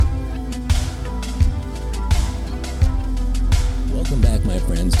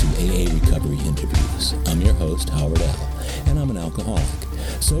Recovery Interviews. I'm your host, Howard L., and I'm an alcoholic.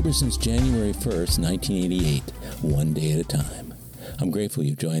 Sober since January 1st, 1988, one day at a time. I'm grateful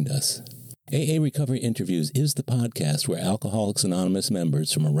you've joined us. AA Recovery Interviews is the podcast where Alcoholics Anonymous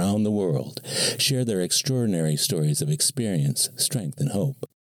members from around the world share their extraordinary stories of experience, strength, and hope.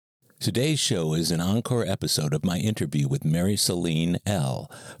 Today's show is an encore episode of my interview with MaryCeline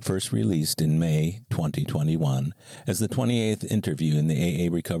L., first released in May 2021 as the 28th interview in the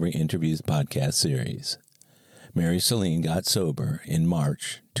AA Recovery Interviews podcast series. MaryCeline got sober in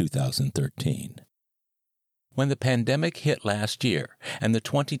March 2013. When the pandemic hit last year and the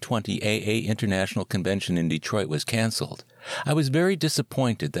 2020 AA International Convention in Detroit was canceled, I was very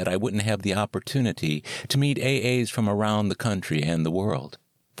disappointed that I wouldn't have the opportunity to meet AAs from around the country and the world.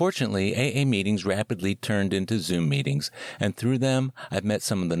 Fortunately, AA meetings rapidly turned into Zoom meetings, and through them, I've met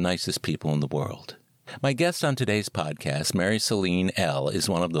some of the nicest people in the world. My guest on today's podcast, MaryCeline L., is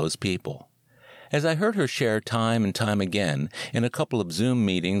one of those people. As I heard her share time and time again in a couple of Zoom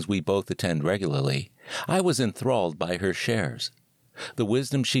meetings we both attend regularly, I was enthralled by her shares. The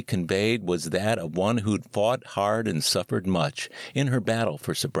wisdom she conveyed was that of one who'd fought hard and suffered much in her battle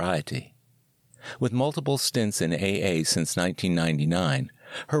for sobriety. With multiple stints in AA since 1999,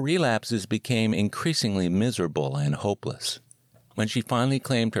 her relapses became increasingly miserable and hopeless. When she finally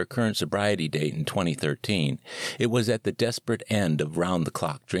claimed her current sobriety date in 2013, it was at the desperate end of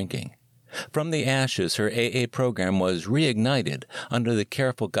round-the-clock drinking. From the ashes, her AA program was reignited under the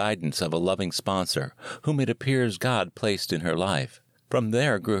careful guidance of a loving sponsor, whom it appears God placed in her life. From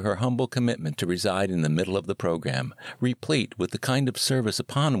there grew her humble commitment to reside in the middle of the program, replete with the kind of service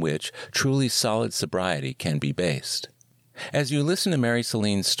upon which truly solid sobriety can be based. As you listen to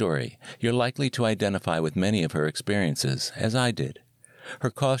MaryCeline's story, you're likely to identify with many of her experiences, as I did.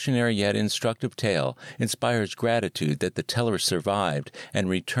 Her cautionary yet instructive tale inspires gratitude that the teller survived and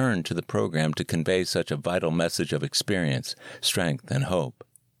returned to the program to convey such a vital message of experience, strength, and hope.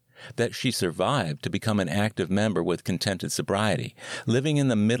 That she survived to become an active member with contented sobriety, living in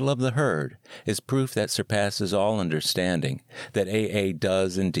the middle of the herd, is proof that surpasses all understanding that AA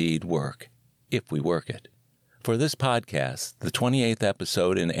does indeed work, if we work it. For this podcast, the 28th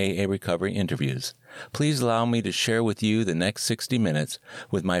episode in AA Recovery Interviews, please allow me to share with you the next 60 minutes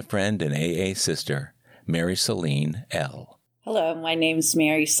with my friend and AA sister, MaryCeline L. Hello, my name's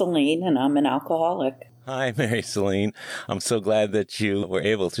MaryCeline, and I'm an alcoholic. Hi, MaryCeline. I'm so glad that you were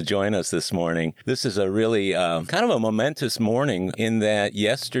able to join us this morning. This is a really kind of a momentous morning in that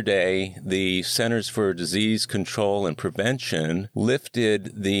yesterday the Centers for Disease Control and Prevention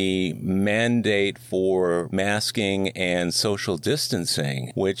lifted the mandate for masking and social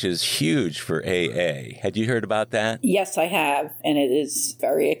distancing, which is huge for AA. Had you heard about that? Yes, I have, and it is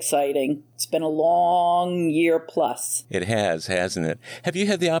very exciting. It's been a long year plus. It has, hasn't it? Have you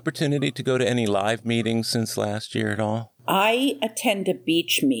had the opportunity to go to any live meetings since last year at all? I attend a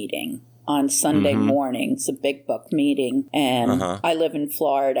beach meeting on Sunday mornings, a big book meeting, and I live in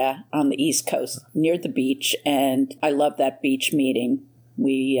Florida on the East Coast near the beach, and I love that beach meeting.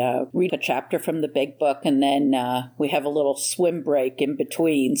 We read a chapter from the big book, and then we have a little swim break in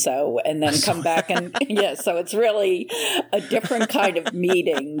between, and then come back and, so it's really a different kind of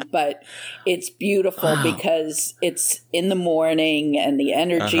meeting, but it's beautiful because it's in the morning and the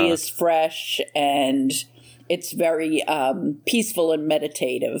energy is fresh and it's very peaceful and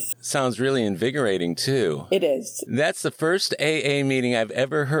meditative. Sounds really invigorating, too. It is. That's the first AA meeting I've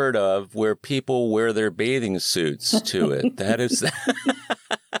ever heard of where people wear their bathing suits to it. That is...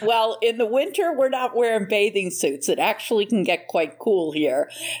 Well, in the winter, we're not wearing bathing suits. It actually can get quite cool here.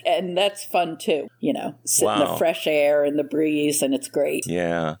 And that's fun, too. Sit in the fresh air and the breeze, and it's great.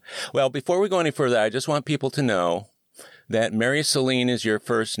 Yeah. Well, before we go any further, I just want people to know that MaryCeline is your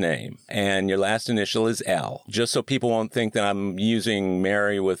first name and your last initial is L. Just so people won't think that I'm using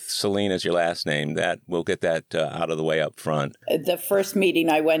Mary with Celine as your last name, that we'll get that out of the way up front. The first meeting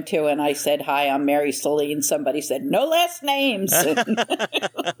I went to and I said, "Hi, I'm MaryCeline," somebody said, "No last names." I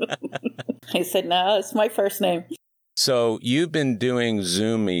said, "No, it's my first name." So you've been doing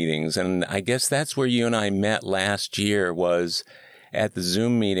Zoom meetings, and I guess that's where you and I met last year, was at the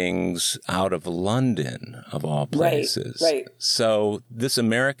Zoom meetings out of London, of all places. Right. So this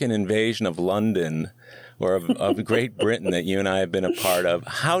American invasion of London, or of Great Britain that you and I have been a part of,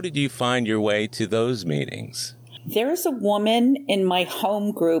 how did you find your way to those meetings? There's a woman in my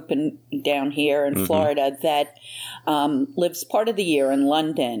home group down here in Florida that lives part of the year in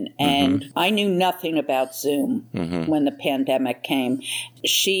London, and I knew nothing about Zoom when the pandemic came.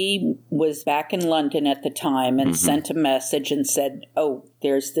 She was back in London at the time and sent a message and said, "Oh,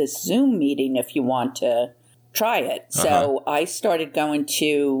 there's this Zoom meeting if you want to try it. So I started going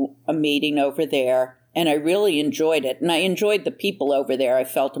to a meeting over there, and I really enjoyed it. And I enjoyed the people over there. I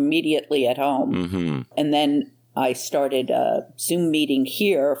felt immediately at home. And then I started a Zoom meeting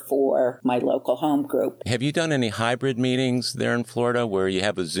here for my local home group. Have you done any hybrid meetings there in Florida where you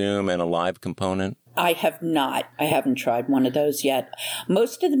have a Zoom and a live component? I have not. I haven't tried one of those yet.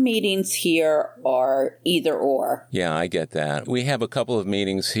 Most of the meetings here are either or. Yeah, I get that. We have a couple of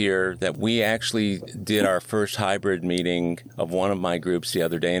meetings here that we actually did our first hybrid meeting of one of my groups the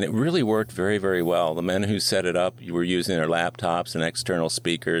other day, and it really worked very, very well. The men who set it up were using their laptops and external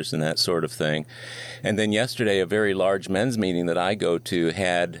speakers and that sort of thing. And then yesterday, a very large men's meeting that I go to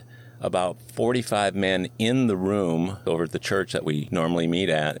had about 45 men in the room over at the church that we normally meet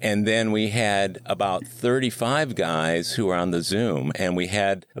at. And then we had about 35 guys who were on the Zoom. And we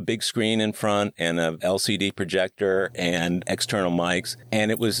had a big screen in front and a LCD projector and external mics.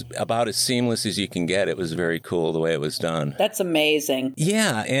 And it was about as seamless as you can get. It was very cool the way it was done. That's amazing.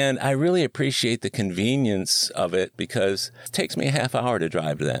 Yeah, and I really appreciate the convenience of it because it takes me a half hour to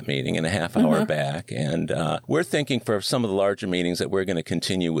drive to that meeting and a half hour back. And we're thinking for some of the larger meetings that we're going to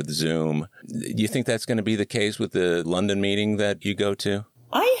continue with Zoom. Do you think that's going to be the case with the London meeting that you go to?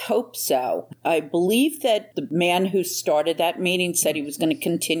 I hope so. I believe that the man who started that meeting said he was going to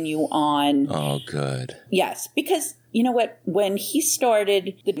continue on. Oh, good. Yes, because you know what? When he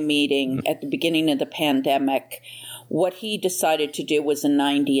started the meeting at the beginning of the pandemic, what he decided to do was a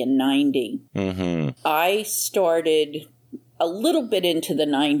 90 and 90. I started a little bit into the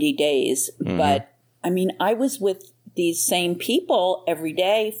 90 days, but I mean, I was with these same people every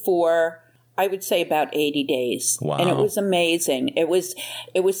day for, I would say, about 80 days. Wow. And it was amazing. It was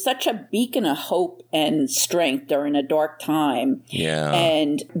such a beacon of hope and strength during a dark time. Yeah.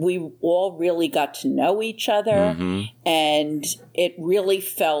 And we all really got to know each other. And it really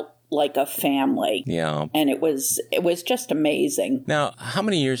felt like a family. Yeah. And it was just amazing. Now, how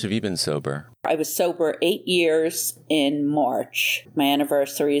many years have you been sober? I was sober 8 years in March. My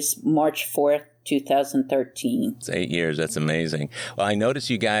anniversary is March 4th. 2013. It's 8 years. That's amazing. Well, I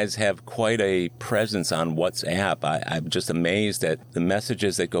notice you guys have quite a presence on WhatsApp. I'm just amazed at the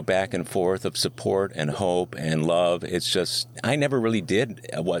messages that go back and forth of support and hope and love. It's just, I never really did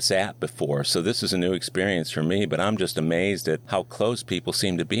a WhatsApp before, so this is a new experience for me, but I'm just amazed at how close people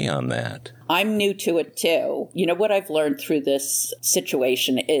seem to be on that. I'm new to it too. You know, what I've learned through this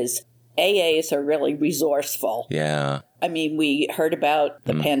situation is AAs are really resourceful. Yeah. I mean, we heard about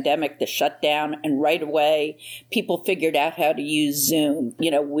the pandemic, the shutdown, and right away, people figured out how to use Zoom. You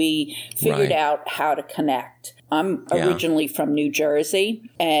know, we figured out how to connect. I'm originally from New Jersey,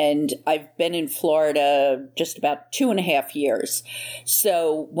 and I've been in Florida just about 2.5 years.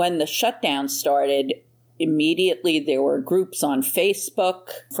 So when the shutdown started, immediately there were groups on Facebook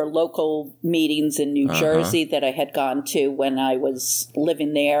for local meetings in New Jersey that I had gone to when I was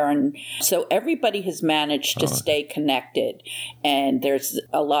living there. And so everybody has managed to stay connected. And there's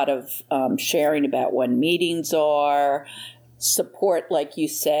a lot of sharing about when meetings are, support, like you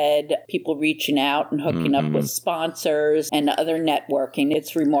said, people reaching out and hooking up with sponsors and other networking.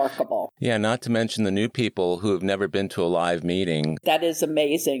 It's remarkable. Yeah, not to mention the new people who have never been to a live meeting. That is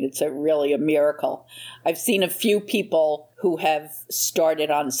amazing. It's really a miracle. I've seen a few people who have started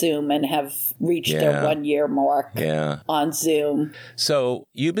on Zoom and have reached their 1 year mark on Zoom. So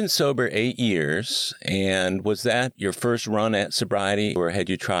you've been sober 8 years, and was that your first run at sobriety, or had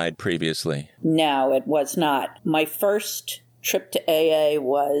you tried previously? No, it was not. My first trip to AA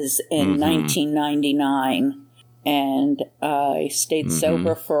was in 1999, and I stayed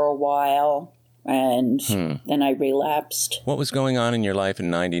sober for a while, and then I relapsed. What was going on in your life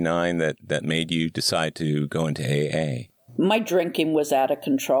in 99 that made you decide to go into AA? My drinking was out of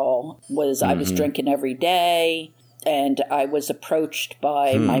control. I was drinking every day, and I was approached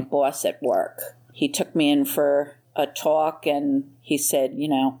by my boss at work. He took me in for a talk, and he said, you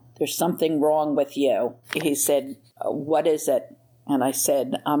know, there's something wrong with you. He said, what is it? And I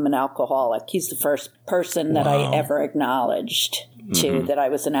said, I'm an alcoholic. He's the first person that I ever acknowledged to that I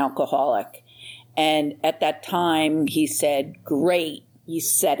was an alcoholic. And at that time, he said, great, you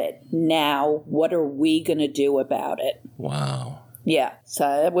said it. Now, what are we going to do about it? Wow. Yeah. So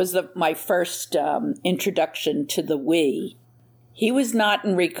that was my first introduction to the we. He was not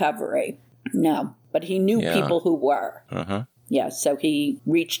in recovery. No. But he knew people who were. Yeah, so he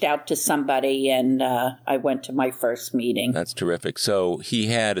reached out to somebody, and I went to my first meeting. That's terrific. So he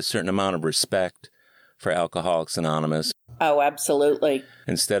had a certain amount of respect for Alcoholics Anonymous. Oh, absolutely.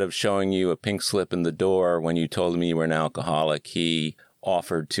 Instead of showing you a pink slip in the door when you told him you were an alcoholic, he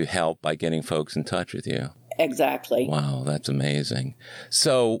offered to help by getting folks in touch with you. Exactly. Wow, that's amazing.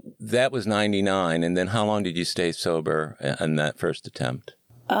 So that was 99, and then how long did you stay sober in that first attempt?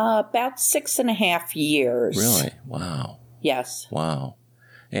 About 6.5 years. Really? Wow. Yes. Wow.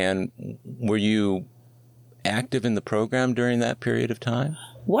 And were you active in the program during that period of time?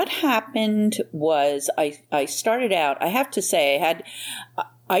 What happened was I started out, I have to say,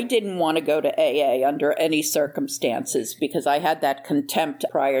 I didn't want to go to AA under any circumstances because I had that contempt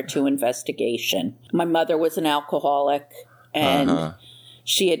prior to investigation. My mother was an alcoholic, and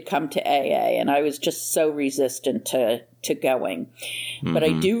she had come to AA, and I was just so resistant to going. Mm-hmm. But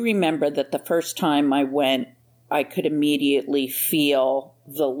I do remember that the first time I went, I could immediately feel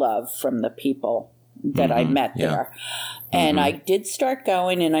the love from the people that I met there. And I did start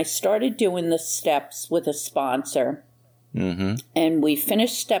going, and I started doing the steps with a sponsor. And we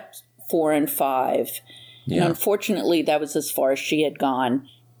finished steps 4 and 5. And unfortunately, that was as far as she had gone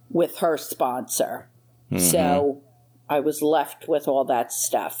with her sponsor. So I was left with all that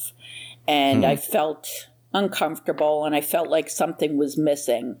stuff. And I felt uncomfortable, and I felt like something was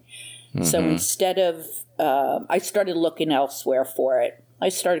missing. So instead of, I started looking elsewhere for it. I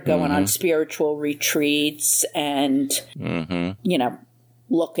started going on spiritual retreats and,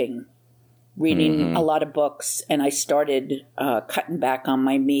 looking, reading a lot of books, and I started cutting back on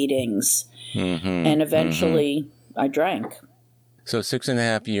my meetings. And eventually I drank. So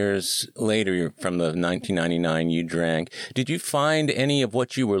 6.5 years later, from the 1999, you drank. Did you find any of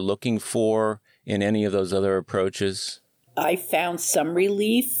what you were looking for in any of those other approaches? I found some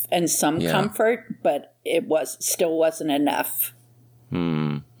relief and some comfort, but it still wasn't enough.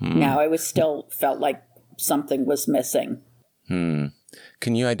 No, I still felt like something was missing.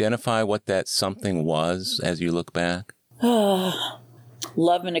 Can you identify what that something was as you look back?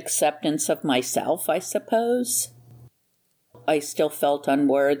 Love and acceptance of myself, I suppose. I still felt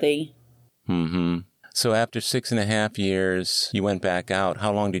unworthy. So after 6.5 years, you went back out.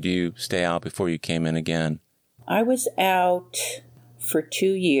 How long did you stay out before you came in again? I was out for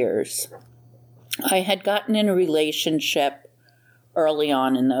 2 years. I had gotten in a relationship early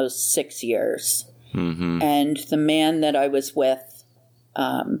on in those 6 years. And the man that I was with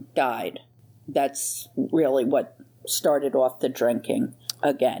died. That's really what started off the drinking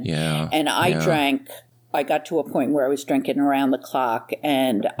again. And I drank. I got to a point where I was drinking around the clock,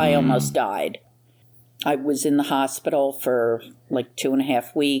 and I almost died. I was in the hospital for like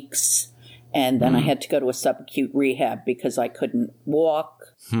 2.5 weeks, and then I had to go to a subacute rehab because I couldn't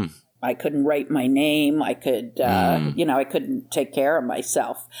walk. I couldn't write my name. I could, I couldn't take care of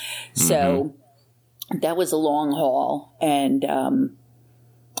myself. So that was a long haul. And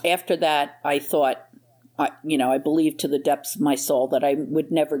after that, I thought, I believed to the depths of my soul that I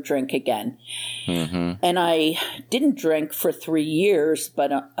would never drink again. And I didn't drink for 3 years,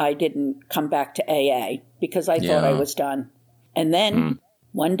 but I didn't come back to AA because I thought I was done. And then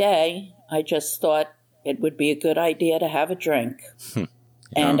one day, I just thought it would be a good idea to have a drink.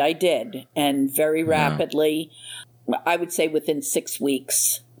 And I did. And very rapidly, I would say within 6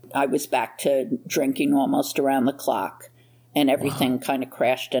 weeks, I was back to drinking almost around the clock. And everything kind of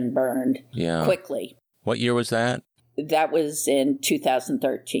crashed and burned quickly. What year was that? That was in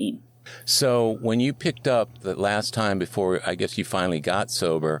 2013. So when you picked up the last time before, I guess you finally got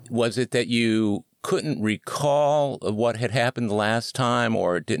sober, was it that you couldn't recall what had happened the last time,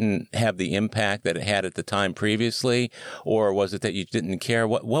 or it didn't have the impact that it had at the time previously? Or was it that you didn't care?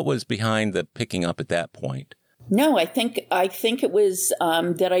 What was behind the picking up at that point? No, I think it was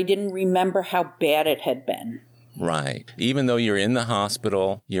that I didn't remember how bad it had been. Right. Even though you're in the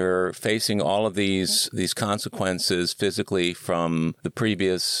hospital, you're facing all of these consequences physically from the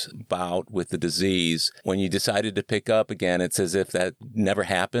previous bout with the disease. When you decided to pick up again, it's as if that never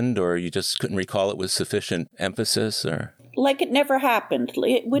happened, or you just couldn't recall it with sufficient emphasis, or... Like it never happened.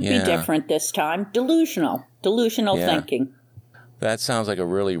 It would be different this time. Delusional thinking. That sounds like a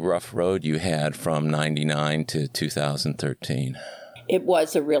really rough road you had from 99 to 2013. It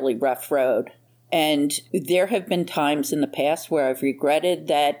was a really rough road. And there have been times in the past where I've regretted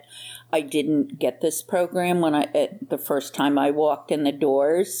that I didn't get this program the first time I walked in the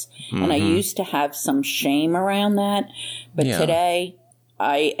doors. And I used to have some shame around that. But today,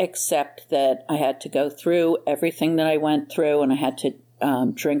 I accept that I had to go through everything that I went through, and I had to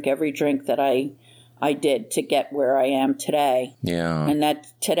drink every drink that I did to get where I am today. And that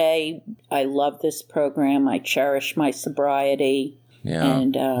today, I love this program. I cherish my sobriety.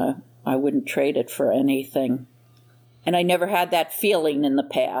 And I wouldn't trade it for anything. And I never had that feeling in the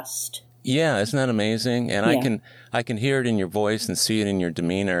past. Yeah, isn't that amazing? And I can hear it in your voice and see it in your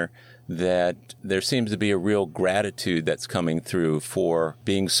demeanor that there seems to be a real gratitude that's coming through for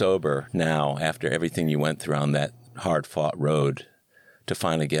being sober now after everything you went through on that hard-fought road to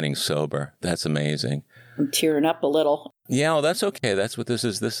finally getting sober. That's amazing. I'm tearing up a little. Yeah, well, that's okay. That's what this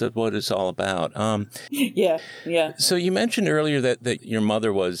is. This is what it's all about. Yeah. So you mentioned earlier that your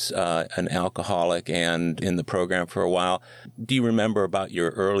mother was an alcoholic and in the program for a while. Do you remember about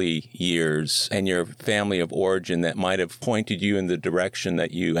your early years and your family of origin that might have pointed you in the direction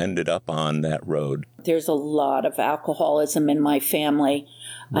that you ended up on that road? There's a lot of alcoholism in my family.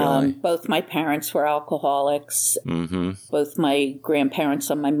 Really? Both my parents were alcoholics. Mm-hmm. Both my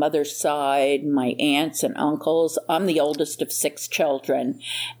grandparents on my mother's side, my aunts and uncles. I'm the oldest of 6 children,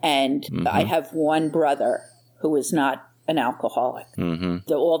 and I have one brother who is not an alcoholic.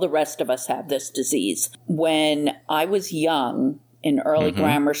 All the rest of us have this disease. When I was young, in early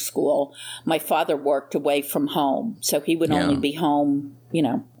grammar school, my father worked away from home, so he would only be home,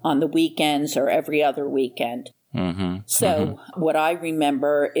 on the weekends or every other weekend. So what I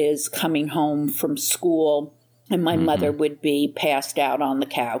remember is coming home from school, and my mother would be passed out on the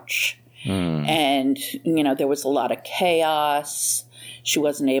couch. And, there was a lot of chaos. She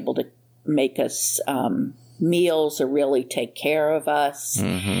wasn't able to make us meals or really take care of us.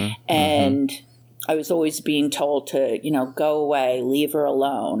 And I was always being told to, go away, leave her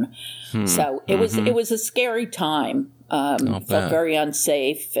alone. So it was a scary time. Felt very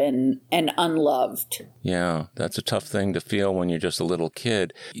unsafe and unloved. Yeah, that's a tough thing to feel when you're just a little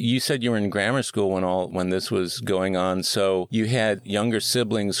kid. You said you were in grammar school when this was going on, so you had younger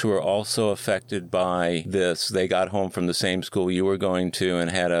siblings who were also affected by this. They got home from the same school you were going to and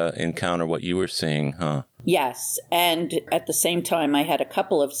had to encounter what you were seeing, huh? Yes, and at the same time, I had a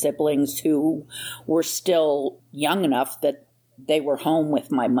couple of siblings who were still young enough that they were home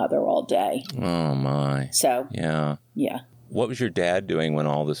with my mother all day. Oh, my. So, yeah. What was your dad doing when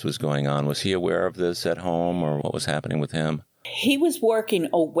all this was going on? Was he aware of this at home, or what was happening with him? He was working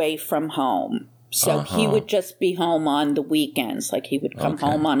away from home. So he would just be home on the weekends. Like he would come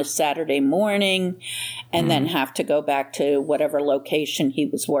home on a Saturday morning and then have to go back to whatever location he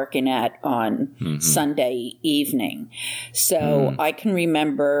was working at on Sunday evening. So I can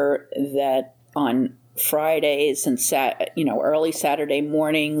remember that on Fridays and early Saturday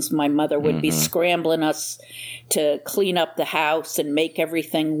mornings, my mother would be scrambling us to clean up the house and make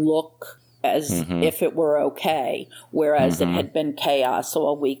everything look as if it were okay, whereas it had been chaos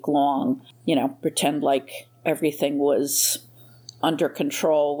all week long. Pretend like everything was under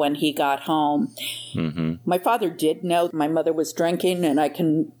control when he got home. My father did know my mother was drinking, and I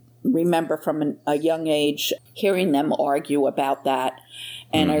can remember from a young age hearing them argue about that.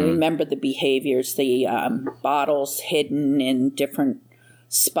 And I remember the behaviors, the bottles hidden in different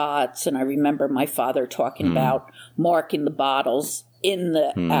spots. And I remember my father talking about marking the bottles in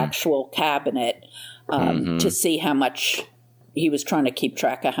the actual cabinet to see how much he was trying to keep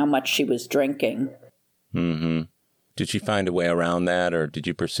track of how much she was drinking. Did she find a way around that, or did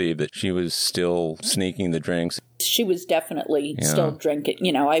you perceive that she was still sneaking the drinks? She was definitely still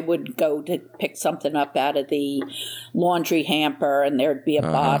drinking. I would go to pick something up out of the laundry hamper, and there'd be a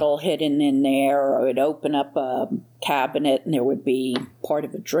bottle hidden in there, or I'd open up a cabinet, and there would be part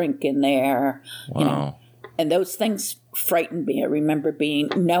of a drink in there. Wow. And those things frightened me. I remember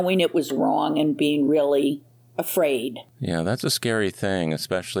knowing it was wrong and being really afraid. Yeah, that's a scary thing,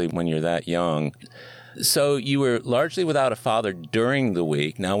 especially when you're that young. So you were largely without a father during the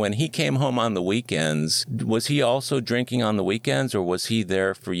week. Now, when he came home on the weekends, was he also drinking on the weekends, or was he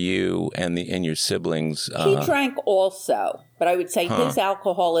there for you and your siblings? He drank also, but I would say his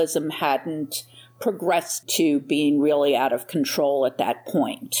alcoholism hadn't progressed to being really out of control at that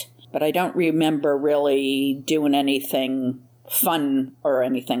point. But I don't remember really doing anything fun or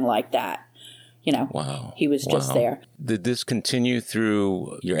anything like that. Wow. He was just there. Did this continue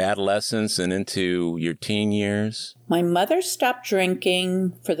through your adolescence and into your teen years? My mother stopped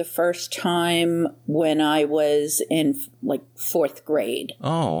drinking for the first time when I was in, 4th grade.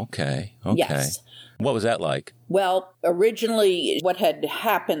 Oh, okay. Yes. What was that like? Well, originally what had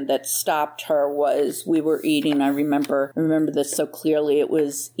happened that stopped her was we were eating, I remember this so clearly, it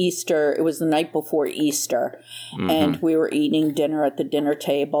was Easter, it was the night before Easter, and we were eating dinner at the dinner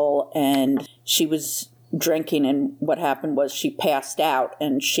table, and she was drinking, and what happened was she passed out,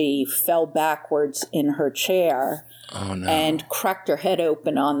 and she fell backwards in her chair and cracked her head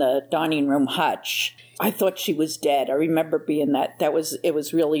open on the dining room hutch. I thought she was dead. I remember being it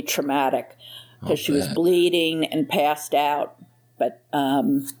was really traumatic. Because she was bleeding and passed out. But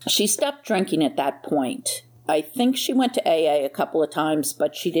she stopped drinking at that point. I think she went to AA a couple of times,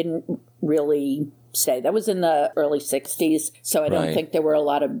 but she didn't really stay. That was in the early 60s, so I don't think there were a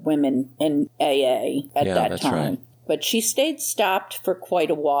lot of women in AA at that time. Right. But she stayed stopped for quite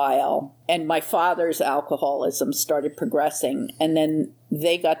a while, and my father's alcoholism started progressing, and then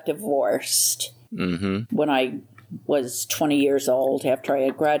they got divorced when I was 20 years old after I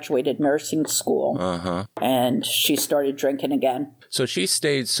had graduated nursing school, and she started drinking again. So she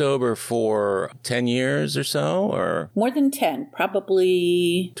stayed sober for 10 years or so, or? More than 10,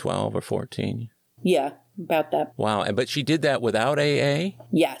 probably 12 or 14. Yeah, about that. Wow, but she did that without AA?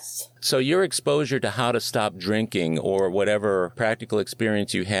 Yes. So your exposure to how to stop drinking or whatever practical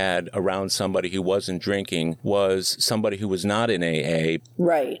experience you had around somebody who wasn't drinking was somebody who was not in AA?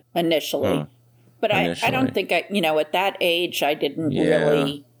 Right, initially. But I don't think at that age, I didn't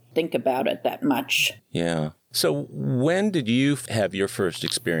really think about it that much. Yeah. So when did you have your first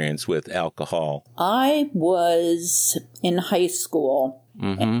experience with alcohol? I was in high school,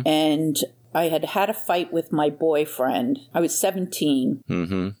 and I had a fight with my boyfriend. I was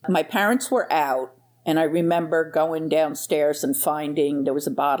 17. My parents were out, and I remember going downstairs and finding there was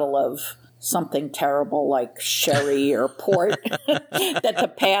a bottle of something terrible like sherry or port that the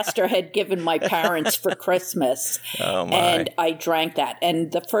pastor had given my parents for Christmas. Oh my. And I drank that.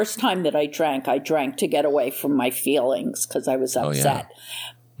 And the first time that I drank to get away from my feelings because I was upset.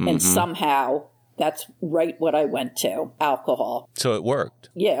 And somehow that's right what I went to, alcohol. So it worked.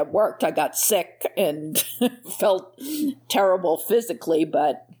 Yeah, it worked. I got sick and felt terrible physically,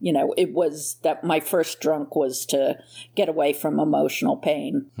 but it was that my first drunk was to get away from emotional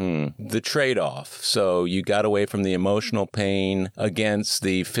pain. The trade-off. So you got away from the emotional pain against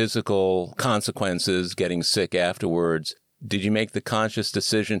the physical consequences, getting sick afterwards. Did you make the conscious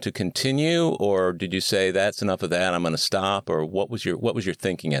decision to continue, or did you say, that's enough of that, I'm going to stop? Or what was your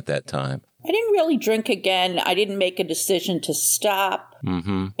thinking at that time? I didn't really drink again. I didn't make a decision to stop.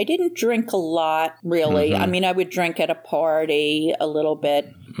 I didn't drink a lot, really. I mean, I would drink at a party a little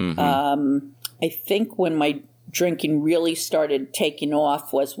bit. I think when my drinking really started taking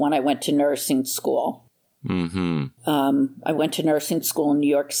off was when I went to nursing school. I went to nursing school in New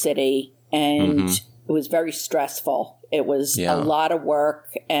York City, and it was very stressful. It was a lot of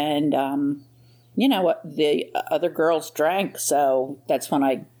work, and, the other girls drank, so that's when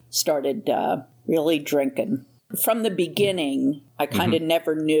I started really drinking. From the beginning, I kind of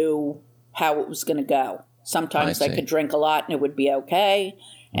never knew how it was going to go. Sometimes I could drink a lot and it would be okay,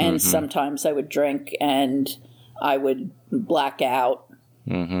 and sometimes I would drink and I would black out.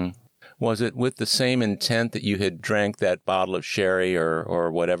 Was it with the same intent that you had drank that bottle of sherry or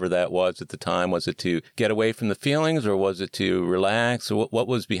whatever that was at the time? Was it to get away from the feelings, or was it to relax? Or what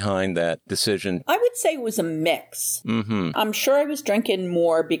was behind that decision? I would say it was a mix. I'm sure I was drinking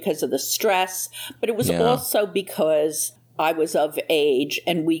more because of the stress, but it was also because I was of age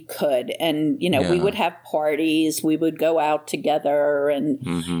and we could. And, we would have parties. We would go out together and,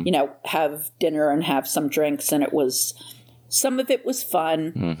 have dinner and have some drinks. And it was... Some of it was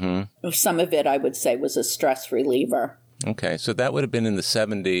fun. Some of it, I would say, was a stress reliever. Okay, so that would have been in the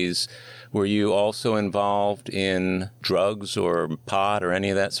 70s. Were you also involved in drugs or pot or any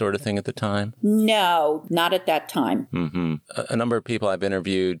of that sort of thing at the time? No, not at that time. A number of people I've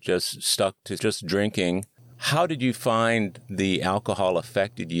interviewed just stuck to just drinking. How did you find the alcohol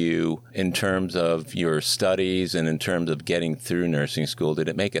affected you in terms of your studies and in terms of getting through nursing school? Did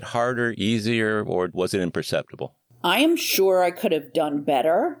it make it harder, easier, or was it imperceptible? I am sure I could have done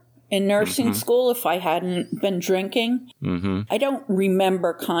better in nursing school if I hadn't been drinking. I don't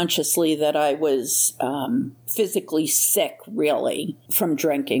remember consciously that I was physically sick, really, from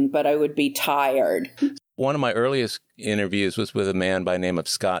drinking, but I would be tired. One of my earliest interviews was with a man by the name of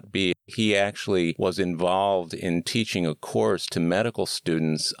Scott B. He actually was involved in teaching a course to medical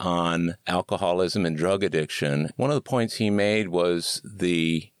students on alcoholism and drug addiction. One of the points he made was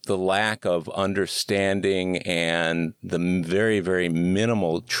the lack of understanding and the very, very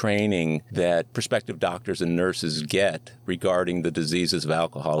minimal training that prospective doctors and nurses get regarding the diseases of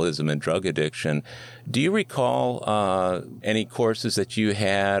alcoholism and drug addiction. Do you recall any courses that you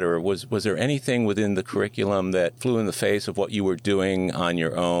had, or was there anything within the curriculum that flew in the face of what you were doing on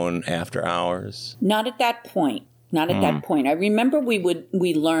your own after hours? Not at that point. Not at that point. I remember we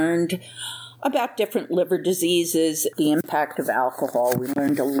learned about different liver diseases, the impact of alcohol. We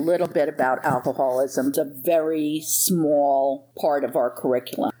learned a little bit about alcoholism. It's a very small part of our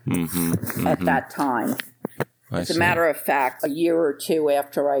curriculum at that time. As a matter of fact, a year or two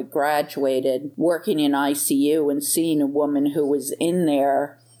after I graduated, working in ICU and seeing a woman who was in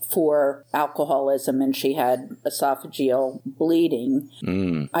there for alcoholism and she had esophageal bleeding.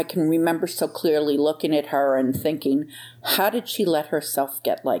 I can remember so clearly looking at her and thinking, how did she let herself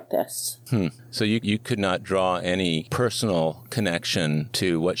get like this? So you could not draw any personal connection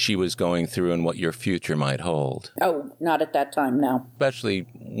to what she was going through and what your future might hold. Oh, not at that time, no. Especially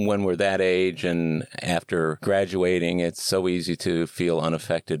when we're that age and after graduating, it's so easy to feel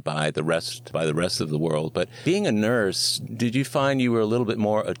unaffected by the rest of the world. But being a nurse, did you find you were a little bit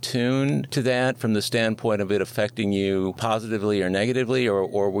more attuned to that from the standpoint of it affecting you positively or negatively,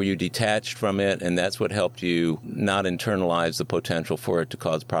 or were you detached from it and that's what helped you not internalize the potential for it to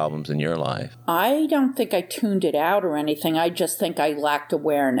cause problems in your life? I don't think I tuned it out or anything. I just think I lacked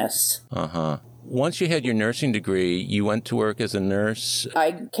awareness. Once you had your nursing degree, you went to work as a nurse?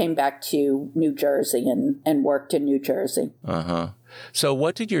 I came back to New Jersey and worked in New Jersey. So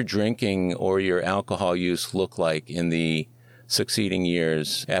what did your drinking or your alcohol use look like in the succeeding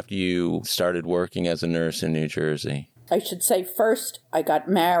years after you started working as a nurse in New Jersey? I should say first, I got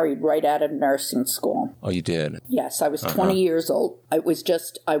married right out of nursing school. Oh, you did? Yes, I was 20 years old.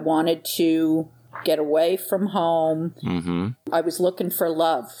 I wanted to get away from home. I was looking for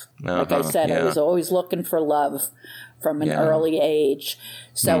love. Like I said, I was always looking for love from an early age.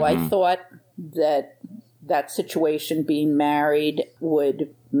 So I thought that situation, being married,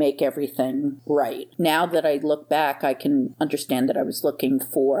 would make everything right. Now that I look back, I can understand that I was looking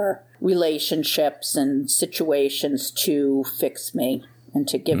for relationships and situations to fix me and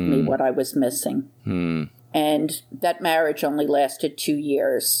to give me what I was missing. And that marriage only lasted 2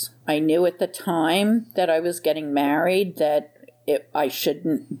 years. I knew at the time that I was getting married that I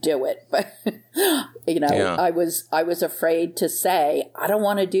shouldn't do it. But, I was afraid to say, I don't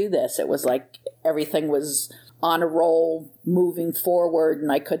want to do this. It was like everything was on a roll, moving forward,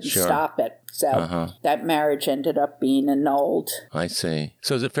 and I couldn't stop it. So that marriage ended up being annulled. I see.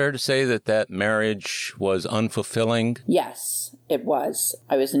 So is it fair to say that marriage was unfulfilling? Yes, it was.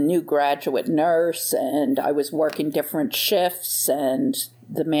 I was a new graduate nurse, and I was working different shifts, and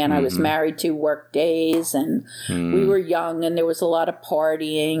the man I was married to worked days, and we were young, and there was a lot of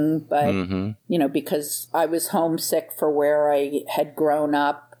partying, but, because I was homesick for where I had grown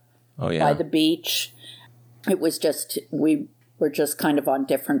up by the beach, it was just, we were just kind of on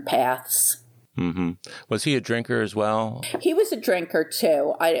different paths. Was he a drinker as well? He was a drinker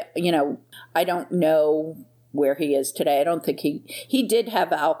too. I don't know where he is today. I don't think he did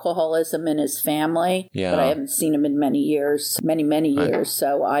have alcoholism in his family, but I haven't seen him in many years.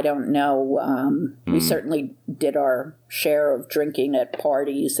 So I don't know. We certainly did our share of drinking at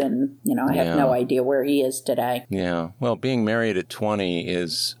parties, and, I have no idea where he is today. Yeah. Well, being married at 20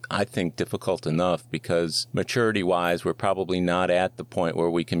 is, I think, difficult enough because maturity-wise, we're probably not at the point where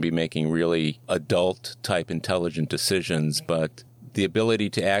we can be making really adult-type intelligent decisions, but the ability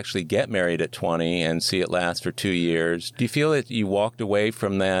to actually get married at 20 and see it last for 2 years. Do you feel that you walked away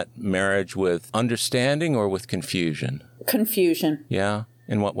from that marriage with understanding or with confusion? Confusion. Yeah?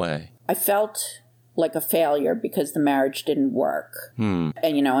 In what way? I felt like a failure because the marriage didn't work. And,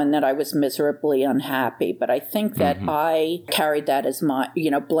 and that I was miserably unhappy. But I think that I carried that as my,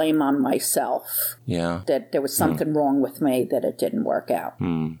 blame on myself. Yeah. That there was something wrong with me, that it didn't work out.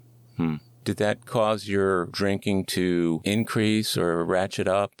 Did that cause your drinking to increase or ratchet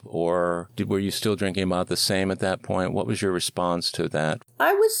up, or were you still drinking about the same at that point? What was your response to that?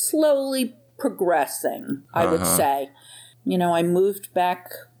 I was slowly progressing, I would say. I moved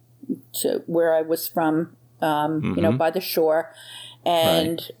back to where I was from, by the shore,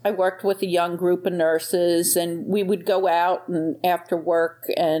 and I worked with a young group of nurses, and we would go out and after work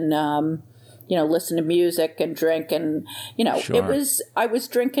and listen to music and drink, and, I was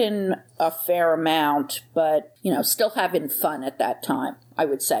drinking a fair amount, but, still having fun at that time, I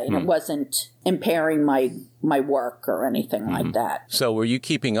would say. And it wasn't impairing my work or anything like that. So were you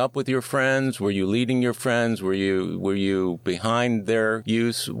keeping up with your friends? Were you leading your friends? Were you behind their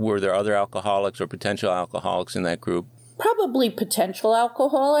use? Were there other alcoholics or potential alcoholics in that group? Probably potential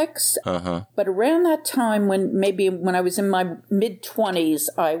alcoholics. But around that time, when I was in my mid-20s,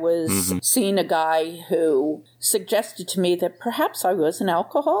 I was seeing a guy who suggested to me that perhaps I was an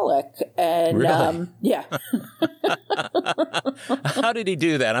alcoholic. And really? Yeah. How did he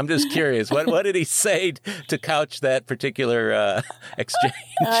do that? I'm just curious. What did he say to couch that particular exchange?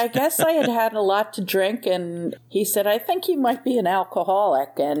 I guess I had had a lot to drink, and he said, I think you might be an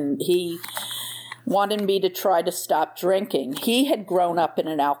alcoholic. And he wanted me to try to stop drinking. He had grown up in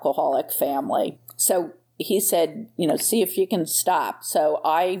an alcoholic family. So he said, see if you can stop. So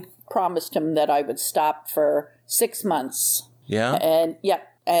I promised him that I would stop for 6 months. Yeah? And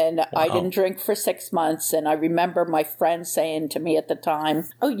Wow. I didn't drink for 6 months. And I remember my friend saying to me at the time,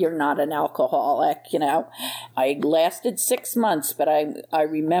 "Oh, you're not an alcoholic." I lasted 6 months, but I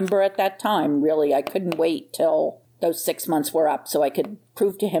remember at that time, really, I couldn't wait till those 6 months were up so I could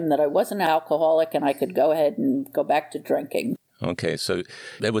prove to him that I wasn't an alcoholic and I could go ahead and go back to drinking. Okay, so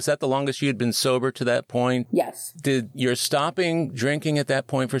was that the longest you had been sober to that point? Yes. Did your stopping drinking at that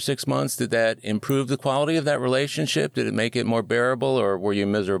point for 6 months, did that improve the quality of that relationship? Did it make it more bearable, or were you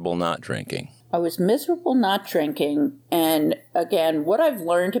miserable not drinking? I was miserable not drinking. And again, what I've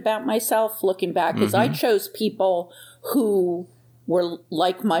learned about myself looking back is I chose people who were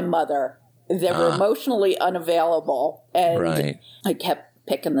like my mother. They were emotionally unavailable. And I kept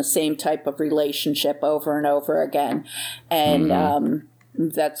picking the same type of relationship over and over again. And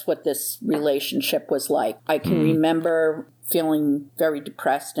that's what this relationship was like. I can remember feeling very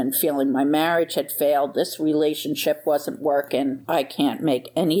depressed and feeling my marriage had failed. This relationship wasn't working. I can't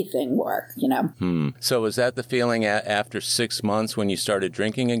make anything work, So was that the feeling after 6 months when you started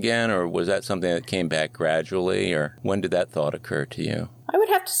drinking again, or was that something that came back gradually, or when did that thought occur to you? I would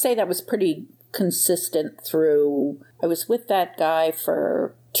have to say that was pretty consistent through. I was with that guy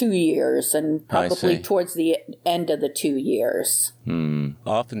for 2 years, and probably towards the end of the 2 years.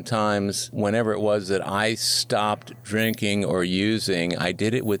 Oftentimes, whenever it was that I stopped drinking or using, I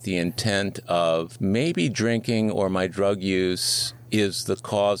did it with the intent of maybe drinking or my drug use is the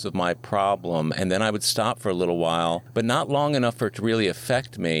cause of my problem. And then I would stop for a little while, but not long enough for it to really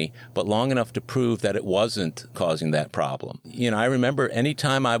affect me, but long enough to prove that it wasn't causing that problem. I remember any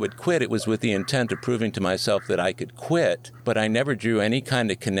time I would quit, it was with the intent of proving to myself that I could quit, but I never drew any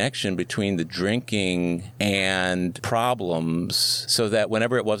kind of connection between the drinking and problems, so that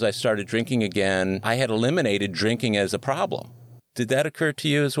whenever it was I started drinking again, I had eliminated drinking as a problem. Did that occur to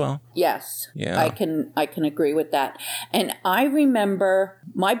you as well? Yes. Yeah. I can agree with that. And I remember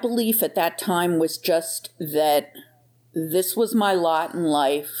my belief at that time was just that this was my lot in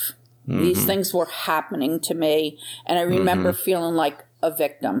life. These things were happening to me. And I remember feeling like a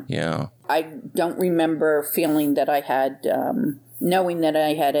victim. Yeah. I don't remember feeling that I had, knowing that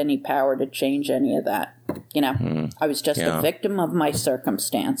I had any power to change any of that. I was just a victim of my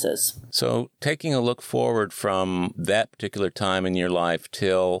circumstances. So taking a look forward from that particular time in your life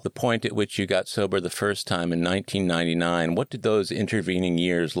till the point at which you got sober the first time in 1999, what did those intervening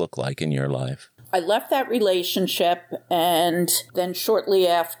years look like in your life? I left that relationship, and then shortly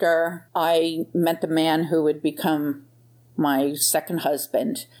after, I met the man who would become my second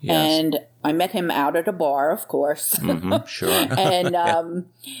husband. Yes. And I met him out at a bar, of course. Sure. And,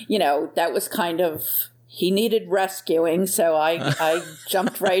 that was kind of, he needed rescuing, so I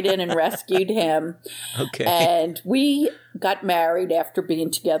jumped right in and rescued him. Okay. And we got married after being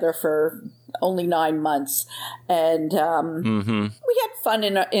together for only 9 months. And we had fun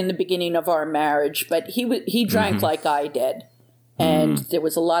in the beginning of our marriage, but he drank like I did. And there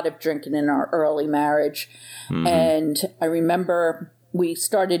was a lot of drinking in our early marriage. And I remember we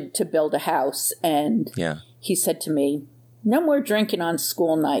started to build a house, and he said to me, "No more drinking on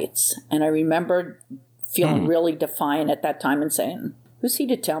school nights." And I remember feeling really defiant at that time and saying, "Who's he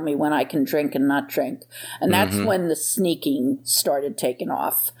to tell me when I can drink and not drink?" And that's when the sneaking started taking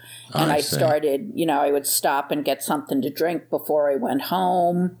off. And I started, I would stop and get something to drink before I went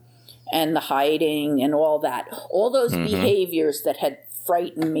home, and the hiding and all that. All those behaviors that had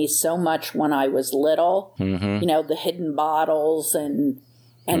frightened me so much when I was little, the hidden bottles and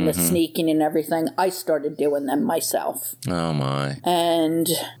the sneaking and everything, I started doing them myself. Oh, my. And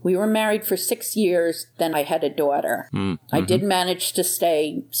we were married for 6 years. Then I had a daughter. I did manage to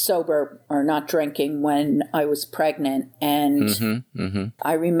stay sober or not drinking when I was pregnant. And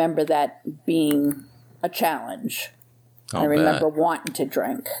I remember that being a challenge. I remember wanting to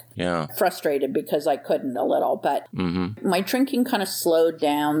drink. Yeah. Frustrated because I couldn't a little. But my drinking kind of slowed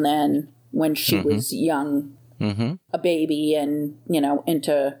down then when she was young. A baby and,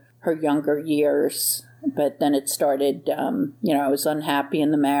 into her younger years. But then it started, I was unhappy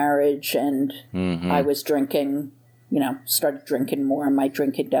in the marriage, and I was drinking, started drinking more. My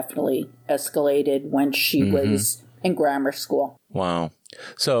drinking definitely escalated when she was in grammar school. Wow.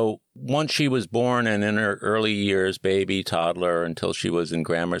 So once she was born and in her early years, baby, toddler, until she was in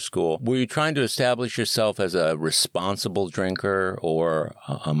grammar school, were you trying to establish yourself as a responsible drinker or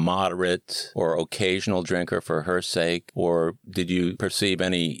a moderate or occasional drinker for her sake? Or did you perceive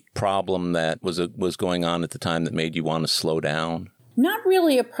any problem that was going on at the time that made you want to slow down? Not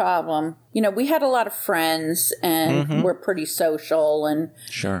really a problem. We had a lot of friends, and we're pretty social, and,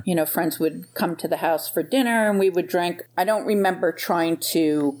 friends would come to the house for dinner and we would drink. I don't remember trying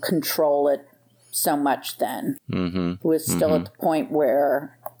to control it so much then. It was still at the point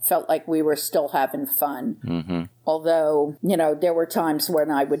where it felt like we were still having fun. Although, there were times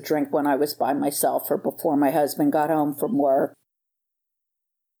when I would drink when I was by myself or before my husband got home from work.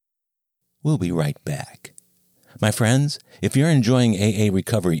 We'll be right back. My friends, if you're enjoying AA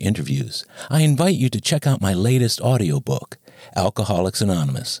Recovery interviews, I invite you to check out my latest audiobook, Alcoholics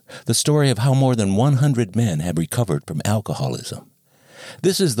Anonymous, the story of how more than 100 men have recovered from alcoholism.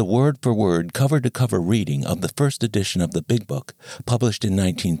 This is the word-for-word, cover-to-cover reading of the first edition of the Big Book, published in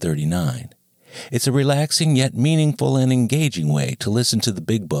 1939. It's a relaxing yet meaningful and engaging way to listen to the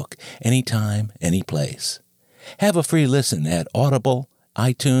Big Book anytime, any place. Have a free listen at Audible,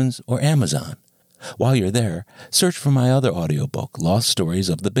 iTunes, or Amazon. While you're there, search for my other audiobook, Lost Stories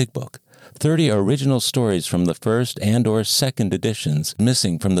of the Big Book, 30 original stories from the first and or second editions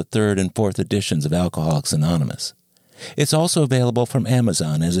missing from the third and fourth editions of Alcoholics Anonymous. It's also available from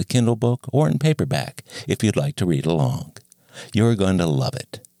Amazon as a Kindle book or in paperback if you'd like to read along. You're going to love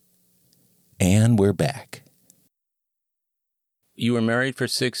it. And we're back. You were married for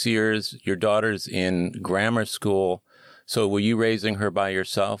 6 years. Your daughter's in grammar school. So were you raising her by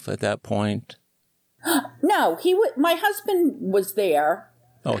yourself at that point? No, my husband was there.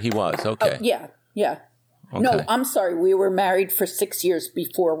 Oh, he was. Okay. Yeah. Okay. No, I'm sorry. We were married for 6 years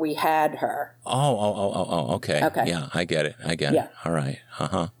before we had her. Oh, okay. Okay. Yeah, I get it. Yeah. All right.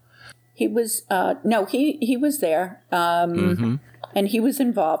 He was, he was there. And he was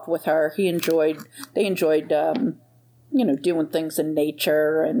involved with her. They enjoyed, doing things in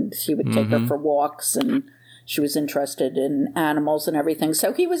nature, and he would take her for walks, and she was interested in animals and everything.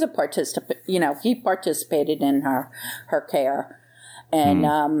 So he was a participant, he participated in her care.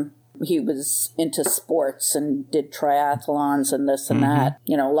 And, he was into sports and did triathlons and this and that.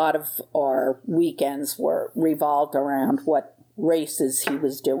 A lot of our weekends were revolved around what races he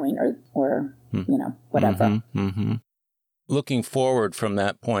was doing or whatever. Looking forward from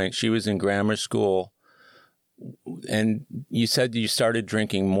that point, she was in grammar school, and you said you started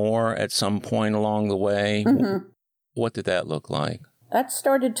drinking more at some point along the way. What did that look like? That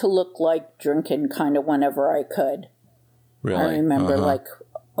started to look like drinking kind of whenever I could. Really? I remember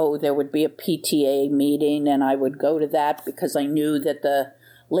there would be a PTA meeting, and I would go to that because I knew that the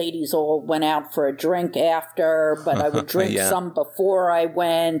ladies all went out for a drink after, but I would drink some before I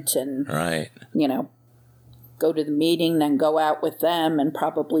went, and, go to the meeting, then go out with them and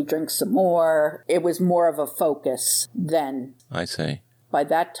probably drink some more. It was more of a focus then. I see. By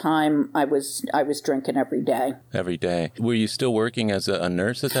that time, I was drinking every day. Every day. Were you still working as a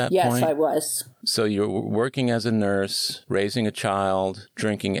nurse at that point? Yes, I was. So you were working as a nurse, raising a child,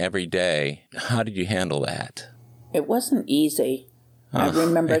 drinking every day. How did you handle that? It wasn't easy. I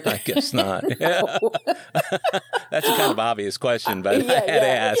remember that. I guess not. That's a kind of obvious question, but I had to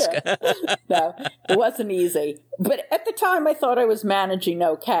ask. No, it wasn't easy. But at the time, I thought I was managing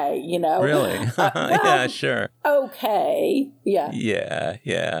okay, Really? Yeah, sure. Okay. Yeah.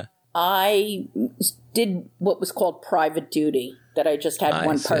 Yeah. I did what was called private duty, that I just had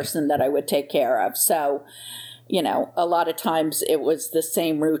one person that I would take care of. So, a lot of times it was the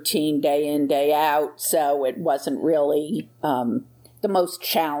same routine day in, day out. So it wasn't really the most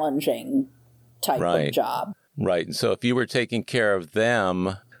challenging type of job. Right. And so if you were taking care of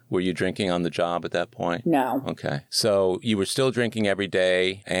them, were you drinking on the job at that point? No. Okay. So you were still drinking every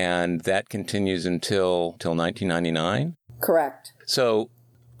day, and that continues until 1999? Correct. So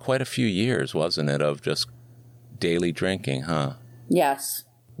quite a few years, wasn't it, of just daily drinking, huh? Yes.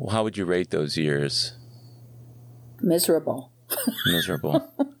 Well, how would you rate those years? Miserable. Miserable.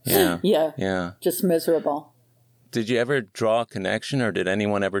 Yeah. Yeah. Just miserable. Did you ever draw a connection, or did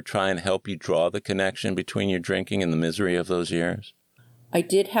anyone ever try and help you draw the connection between your drinking and the misery of those years? I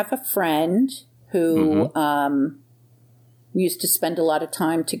did have a friend who we used to spend a lot of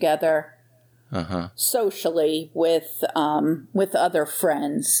time together socially with other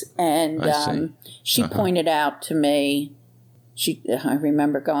friends. And she pointed out to me, I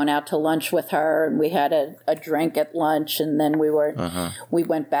remember going out to lunch with her, and we had a drink at lunch, and then we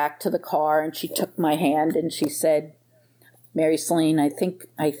went back to the car, and she took my hand and she said, "MaryCeline,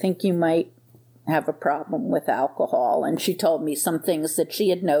 I think you might have a problem with alcohol." And she told me some things that she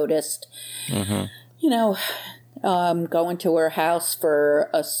had noticed, going to her house for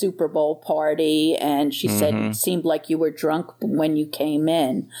a Super Bowl party, and she said it seemed like you were drunk when you came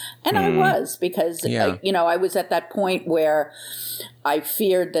in. And I was, because, I was at that point where I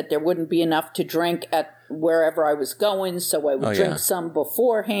feared that there wouldn't be enough to drink at wherever I was going, so I would drink some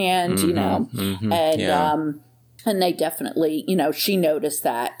beforehand, and they definitely, she noticed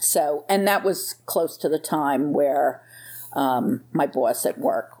that. So, and that was close to the time where my boss at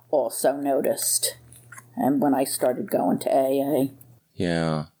work also noticed. And when I started going to AA.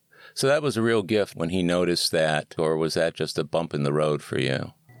 Yeah. So that was a real gift when he noticed that, or was that just a bump in the road for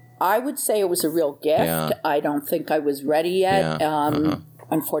you? I would say it was a real gift. Yeah. I don't think I was ready yet. Yeah.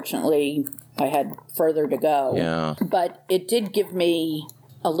 Unfortunately, I had further to go. Yeah. But it did give me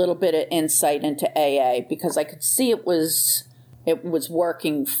a little bit of insight into AA because I could see it was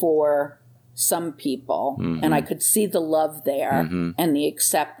working for some people, and I could see the love there and the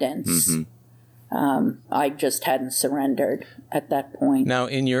acceptance. I just hadn't surrendered at that point. Now,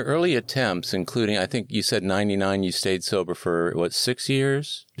 in your early attempts, including, I think you said 99, you stayed sober for, 6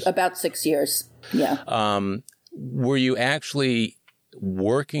 years? About 6 years, yeah. Were you actually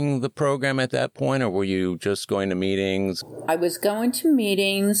working the program at that point, or were you just going to meetings? I was going to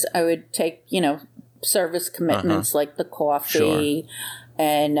meetings. I would take, service commitments like the coffee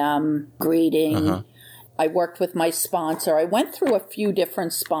and greeting. I worked with my sponsor. I went through a few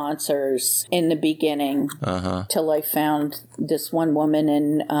different sponsors in the beginning till I found this one woman,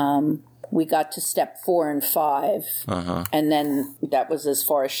 and we got to step 4 and 5. And then that was as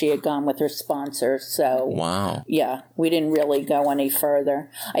far as she had gone with her sponsor. So, wow. Yeah, we didn't really go any further.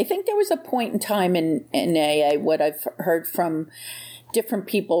 I think there was a point in time in AA, what I've heard from different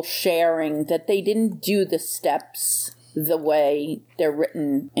people sharing, that they didn't do the steps the way they're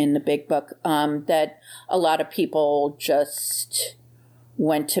written in the big book, that a lot of people just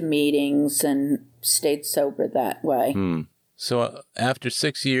went to meetings and stayed sober that way. So after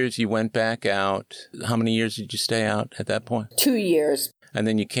 6 years, you went back out. How many years did you stay out at that point? 2 years. And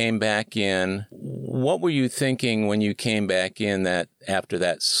then you came back in. What were you thinking when you came back in that after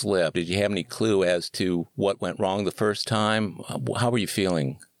that slip? Did you have any clue as to what went wrong the first time? How were you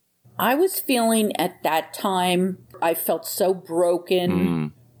feeling? I was feeling at that time, I felt so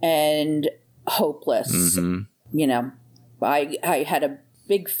broken and hopeless. I had a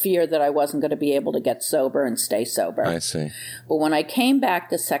big fear that I wasn't going to be able to get sober and stay sober. I see. But when I came back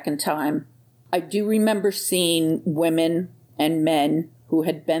the second time, I do remember seeing women and men who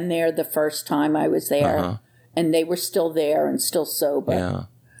had been there the first time I was there, and they were still there and still sober. Yeah.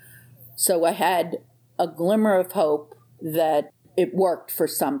 So I had a glimmer of hope that it worked for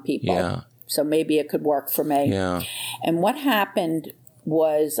some people. Yeah. So maybe it could work for me. Yeah. And what happened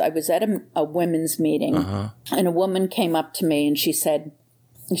was I was at a women's meeting, and a woman came up to me and she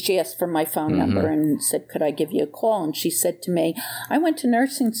asked for my phone number and said, could I give you a call? And she said to me, I went to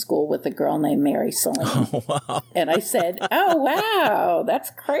nursing school with a girl named MaryCeline. Oh, wow. And I said, oh, wow, that's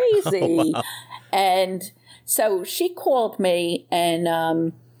crazy. Wow. And so she called me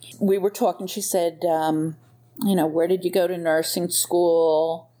and we were talking. She said, where did you go to nursing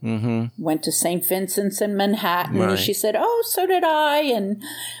school? Went to St. Vincent's in Manhattan. Right. She said, oh, so did I. And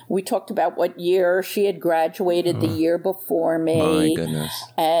we talked about what year she had graduated the year before me. My goodness.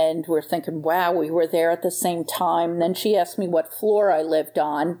 And we're thinking, wow, we were there at the same time. Then she asked me what floor I lived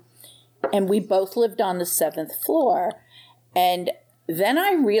on. And we both lived on the 7th floor. And then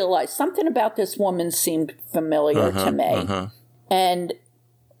I realized something about this woman seemed familiar to me. And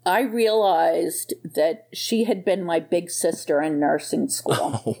I realized that she had been my big sister in nursing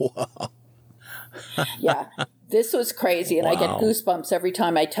school. Oh, wow. Yeah, this was crazy. And I get goosebumps every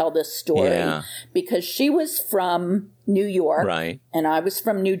time I tell this story because she was from New York and I was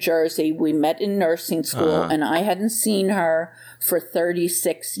from New Jersey. We met in nursing school and I hadn't seen her for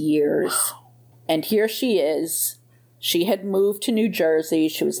 36 years. Wow. And here she is. She had moved to New Jersey.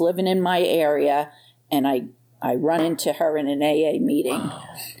 She was living in my area and I run into her in an AA meeting. Wow.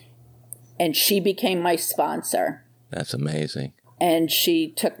 And she became my sponsor. That's amazing. And she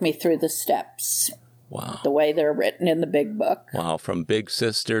took me through the steps. Wow. The way they're written in the big book. Wow. From big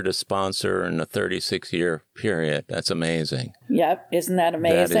sister to sponsor in a 36-year period. That's amazing. Yep. Isn't that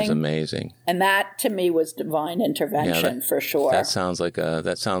amazing? That is amazing. And that, to me, was divine intervention for sure. That sounds like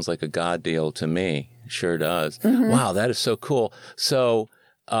a God deal to me. It sure does. Wow. That is so cool. So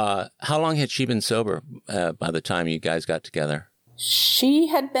how long had she been sober by the time you guys got together? She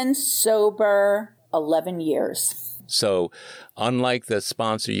had been sober 11 years. So unlike the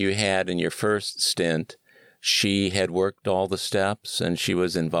sponsor you had in your first stint, she had worked all the steps and she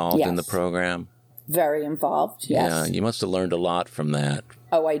was involved in the program? Very involved, yes. Yeah, you must have learned a lot from that.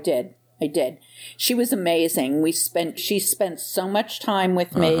 Oh, I did. She was amazing. She spent so much time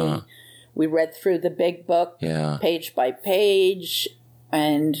with me. We read through the big book page by page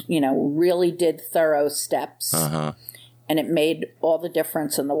and, really did thorough steps. And it made all the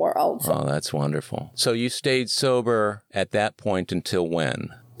difference in the world. Oh, that's wonderful. So you stayed sober at that point until when?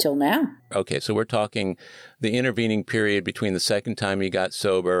 Till now. Okay, so we're talking the intervening period between the second time you got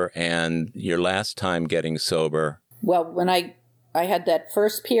sober and your last time getting sober. Well, when I I had that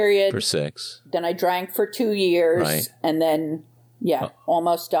first period. For 6. Then I drank for 2 years. Right. And then,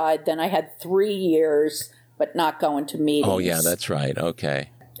 almost died. Then I had 3 years, but not going to meetings. Oh, yeah, that's right. Okay.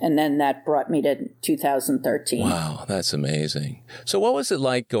 And then that brought me to 2013. Wow, that's amazing. So what was it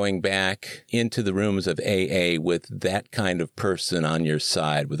like going back into the rooms of AA with that kind of person on your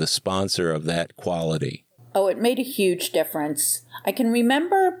side, with a sponsor of that quality? Oh, it made a huge difference. I can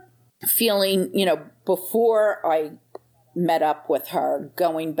remember feeling, before I met up with her,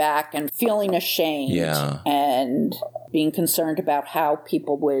 going back and feeling ashamed and being concerned about how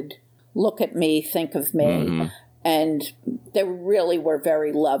people would look at me, think of me. Mm-hmm. And they really were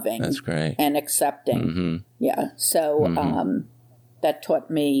very loving. That's great. And accepting. Mm-hmm. Yeah. So that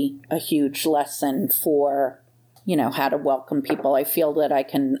taught me a huge lesson for, how to welcome people. I feel that I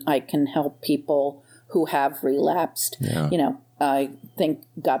can help people who have relapsed. Yeah. I think,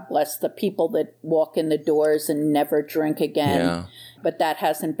 God bless the people that walk in the doors and never drink again. Yeah. But that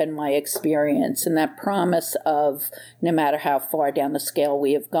hasn't been my experience. And that promise of no matter how far down the scale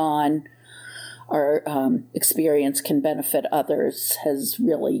we have gone, our experience can benefit others has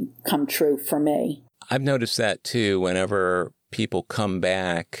really come true for me. I've noticed that, too, whenever people come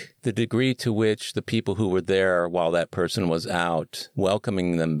back, the degree to which the people who were there while that person was out,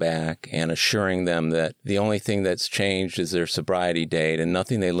 welcoming them back and assuring them that the only thing that's changed is their sobriety date and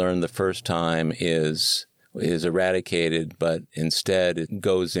nothing they learned the first time is eradicated, but instead it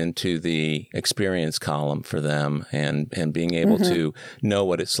goes into the experience column for them and being able to know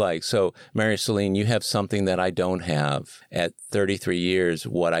what it's like. So, MaryCeline, you have something that I don't have. At 33 years,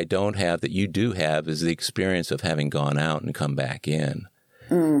 what I don't have that you do have is the experience of having gone out and come back in.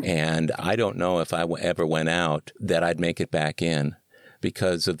 And I don't know if I ever went out that I'd make it back in,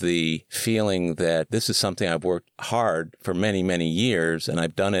 because of the feeling that this is something I've worked hard for many, many years, and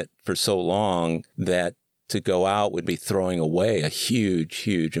I've done it for so long that to go out would be throwing away a huge,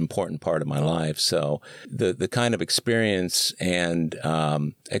 huge important part of my life. So the kind of experience and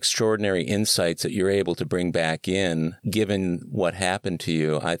extraordinary insights that you're able to bring back in, given what happened to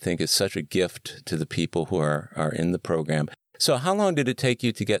you, I think is such a gift to the people who are in the program. So how long did it take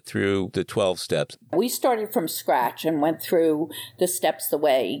you to get through the 12 steps? We started from scratch and went through the steps the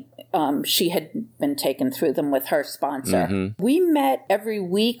way she had been taken through them with her sponsor. Mm-hmm. We met every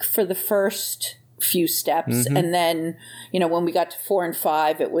week for the first few steps. And then, when we got to 4 and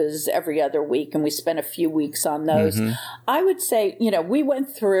 5, it was every other week, and we spent a few weeks on those. I would say, we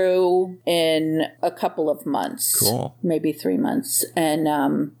went through in a couple of months. Cool. Maybe 3 months.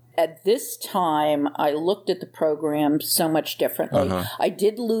 And at this time, I looked at the program so much differently. I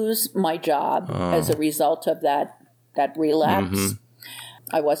did lose my job as a result of that relapse.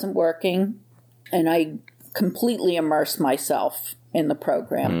 I wasn't working, and I completely immersed myself in the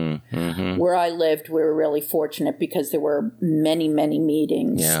program. Where I lived, we were really fortunate because there were many, many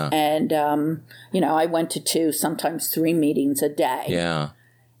meetings. Yeah. And, I went to 2, sometimes 3 meetings a day. Yeah.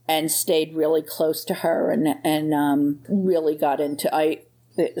 And stayed really close to her and really got into,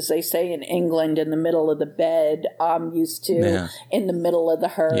 as they say in England, in the middle of the bed, I'm used to in the middle of the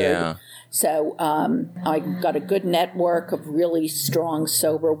herd. Yeah. So I got a good network of really strong,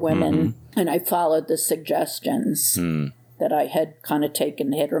 sober women, and I followed the suggestions that I had kind of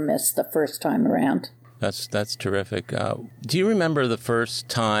taken hit or miss the first time around. That's terrific. Do you remember the first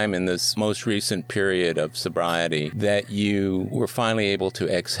time in this most recent period of sobriety that you were finally able to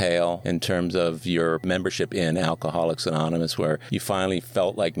exhale in terms of your membership in Alcoholics Anonymous, where you finally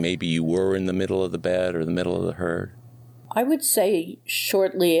felt like maybe you were in the middle of the bed or the middle of the herd? I would say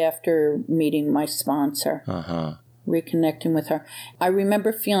shortly after meeting my sponsor. Reconnecting with her. I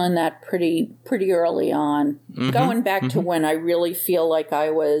remember feeling that pretty early on. Going back to when I really feel like I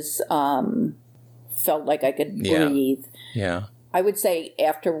was, felt like I could breathe. Yeah. I would say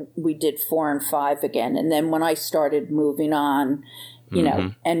after we did 4 and 5 again. And then when I started moving on,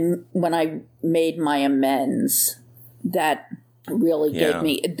 and when I made my amends, that really gave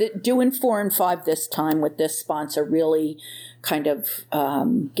me, doing 4 and 5 this time with this sponsor really kind of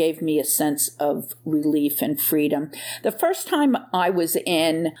gave me a sense of relief and freedom. The first time I was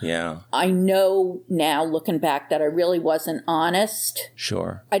in, I know now looking back that I really wasn't honest.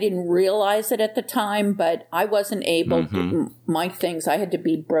 Sure. I didn't realize it at the time, but I wasn't able to, my things, I had to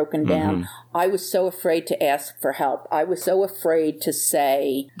be broken down. I was so afraid to ask for help. I was so afraid to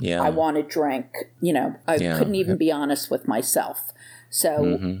say, I want to drink. I couldn't even be honest with myself.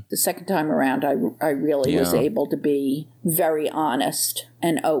 So the second time around, I really was able to be very honest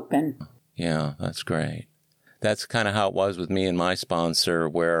and open. Yeah, that's great. That's kind of how it was with me and my sponsor,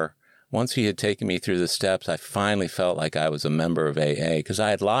 where once he had taken me through the steps, I finally felt like I was a member of AA, because I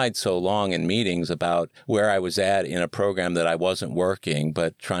had lied so long in meetings about where I was at in a program that I wasn't working,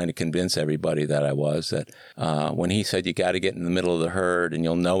 but trying to convince everybody that I was, that when he said you got to get in the middle of the herd and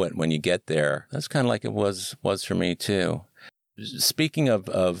you'll know it when you get there, that's kind of like it was for me too. Speaking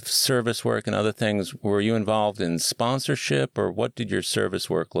of service work and other things, were you involved in sponsorship, or what did your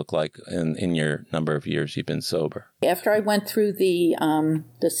service work look like in your number of years you've been sober? After I went through the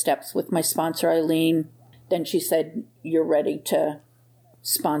steps with my sponsor, Eileen, then she said, you're ready to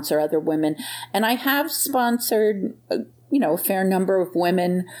sponsor other women. And I have sponsored, a fair number of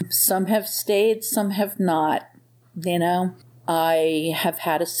women. Some have stayed, some have not, I have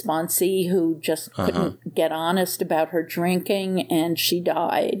had a sponsee who just couldn't get honest about her drinking, and she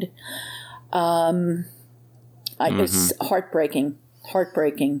died. It's heartbreaking.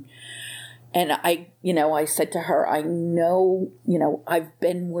 And I said to her, I know, I've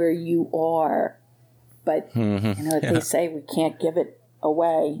been where you are, but, they say we can't give it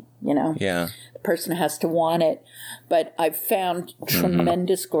away, Yeah. The person has to want it. But I've found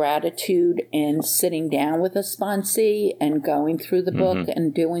tremendous gratitude in sitting down with a sponsee and going through the book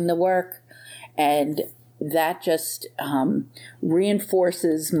and doing the work. And that just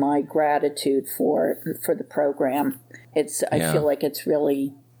reinforces my gratitude for the program. I feel like it's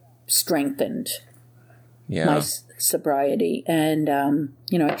really strengthened my sobriety. And,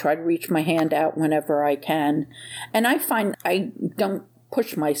 I try to reach my hand out whenever I can. And I find I don't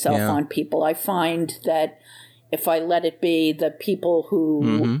push myself on people. I find that if I let it be, the people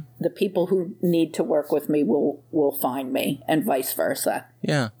who need to work with me will find me, and vice versa.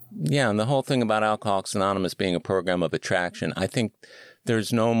 Yeah. Yeah. And the whole thing about Alcoholics Anonymous being a program of attraction, I think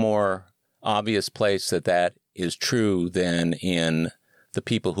there's no more obvious place that is true than in the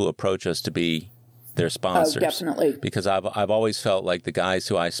people who approach us to be their sponsors. Oh, definitely. Because I've always felt like the guys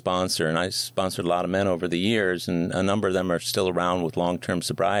who I sponsor, and I sponsored a lot of men over the years, and a number of them are still around with long-term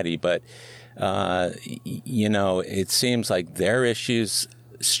sobriety, but, it seems like their issues,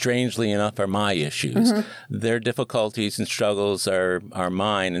 strangely enough, are my issues. Their difficulties and struggles are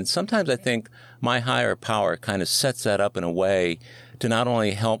mine. And sometimes I think my higher power kind of sets that up in a way to not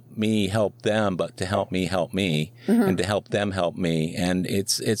only help me help them, but to help me and to help them help me. And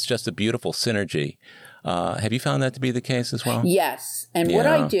it's just a beautiful synergy. Have you found that to be the case as well? Yes. And what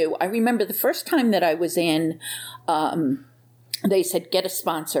I do, I remember the first time that I was in, they said, get a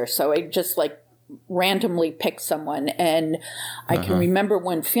sponsor. So I just randomly picked someone. And I can remember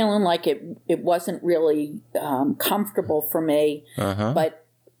when feeling like it wasn't really comfortable for me, but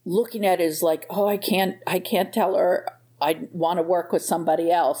looking at it is like, oh, I can't tell her I want to work with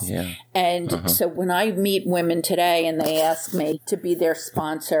somebody else. Yeah. And so when I meet women today and they ask me to be their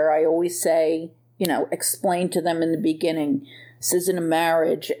sponsor, I always say, explain to them in the beginning, this isn't a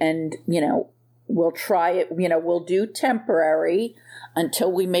marriage, and, we'll try it, we'll do temporary until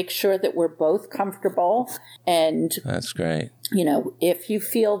we make sure that we're both comfortable. And that's great. If you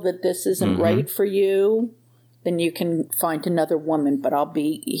feel that this isn't right for you, then you can find another woman, but I'll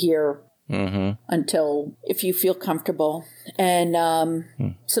be here until, if you feel comfortable. And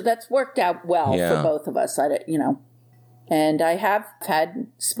so that's worked out well for both of us, and I have had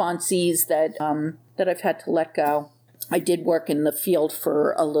sponsees that I've had to let go. I did work in the field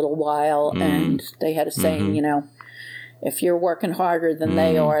for a little while, and they had a saying, if you're working harder than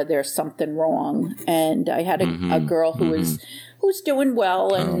they are, there's something wrong. And I had a girl who was doing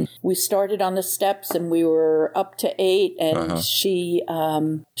well, and we started on the steps, and we were up to 8, and she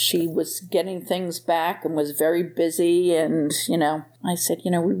was getting things back and was very busy, and I said,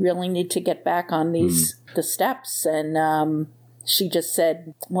 we really need to get back on the steps, and she just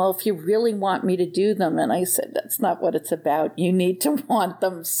said, well, if you really want me to do them, and I said, that's not what it's about. You need to want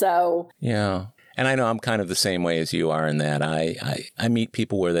them. So yeah. And I know I'm kind of the same way as you are in that I meet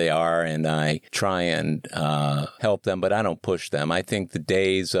people where they are, and I try and help them, but I don't push them. I think the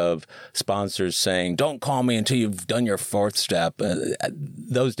days of sponsors saying, don't call me until you've done your 4th step,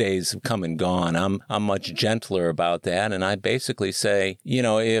 those days have come and gone. I'm much gentler about that. And I basically say,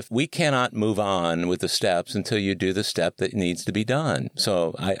 if we cannot move on with the steps until you do the step that needs to be done.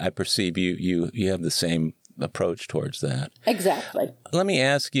 So I perceive you have the same approach towards that. Exactly. Let me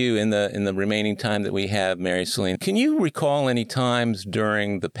ask you, in the remaining time that we have, MaryCeline, can you recall any times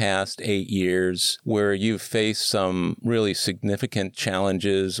during the past 8 years where you've faced some really significant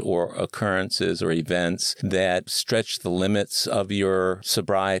challenges or occurrences or events that stretched the limits of your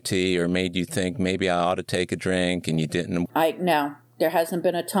sobriety or made you think maybe I ought to take a drink and you didn't? No. There hasn't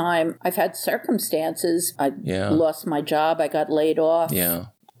been a time. I've had circumstances. I lost my job. I got laid off. Yeah.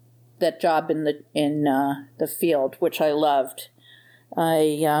 That job in the field, which I loved,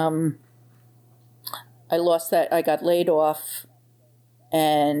 I lost that. I got laid off,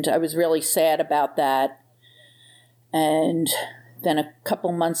 and I was really sad about that. And then a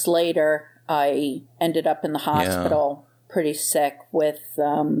couple months later, I ended up in the hospital, pretty sick with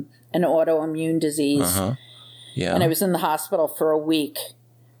an autoimmune disease. Yeah. And I was in the hospital for a week,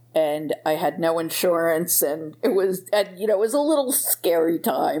 and I had no insurance, and it was a little scary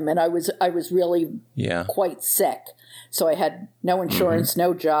time, and I was really quite sick. So I had no insurance,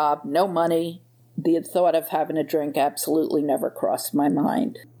 no job, no money. The thought of having a drink absolutely never crossed my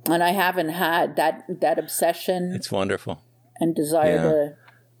mind. And I haven't had that obsession. It's wonderful. And desire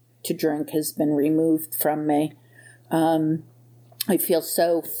to drink has been removed from me. I feel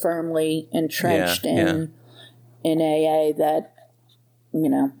so firmly entrenched in AA that,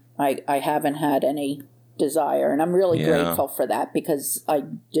 I haven't had any desire. And I'm really grateful for that, because I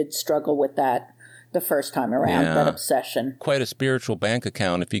did struggle with that the first time around, that obsession. Quite a spiritual bank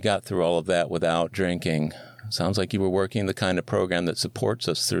account if you got through all of that without drinking. Sounds like you were working the kind of program that supports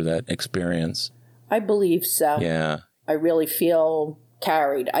us through that experience. I believe so. Yeah. I really feel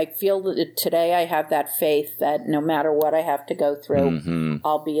carried. I feel that today I have that faith that no matter what I have to go through,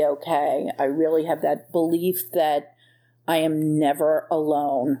 I'll be okay. I really have that belief that I am never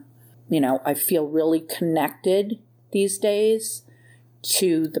alone. I feel really connected these days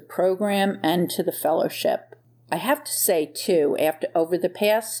to the program and to the fellowship. I have to say, too, over the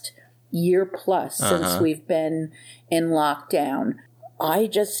past year plus since we've been in lockdown, I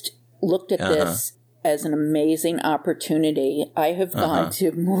just looked at this as an amazing opportunity. I have gone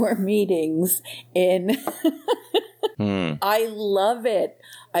to more meetings I love it.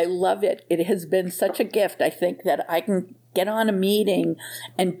 I love it. It has been such a gift. I think that I can get on a meeting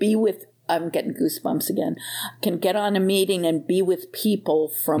and be with, I'm getting goosebumps again, can get on a meeting and be with people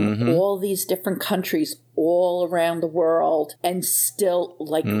from all these different countries all around the world and still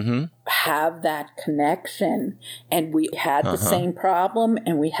have that connection. And we had the same problem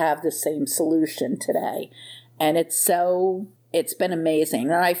and we have the same solution today. And it's been amazing.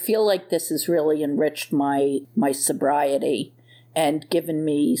 And I feel like this has really enriched my sobriety and given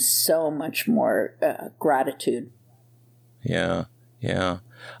me so much more gratitude. Yeah.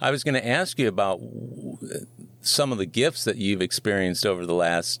 I was going to ask you about some of the gifts that you've experienced over the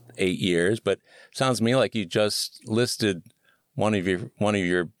last 8 years, but it sounds to me like you just listed one of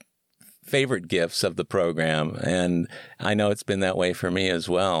your favorite gifts of the program, and I know it's been that way for me as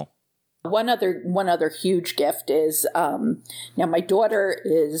well. One other huge gift is now my daughter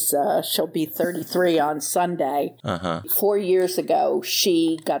is she'll be 33 on Sunday. 4 years ago,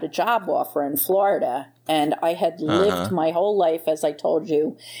 she got a job offer in Florida, and I had lived my whole life, as I told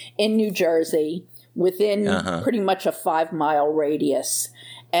you, in New Jersey within pretty much a 5-mile radius.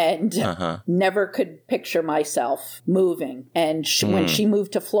 And never could picture myself moving. And when she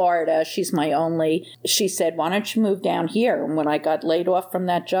moved to Florida, she said, why don't you move down here? And when I got laid off from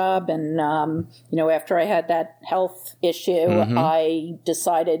that job and, after I had that health issue, I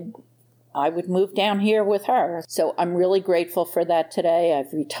decided I would move down here with her. So I'm really grateful for that today.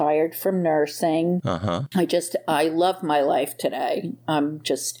 I've retired from nursing. I love my life today.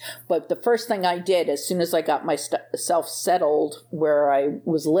 But the first thing I did as soon as I got myself settled where I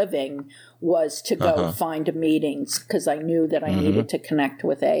was living was to go find meetings, because I knew that I needed to connect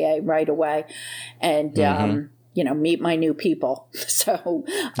with AA right away and, meet my new people. So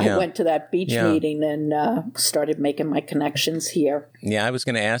I went to that beach meeting and started making my connections here. Yeah, I was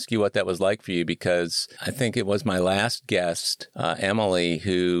going to ask you what that was like for you, because I think it was my last guest, Emily,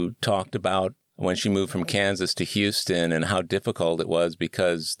 who talked about when she moved from Kansas to Houston and how difficult it was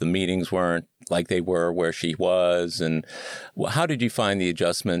because the meetings weren't like they were where she was. And how did you find the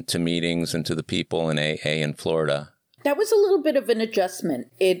adjustment to meetings and to the people in AA in Florida? That was a little bit of an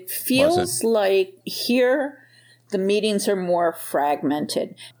adjustment. It feels like here the meetings are more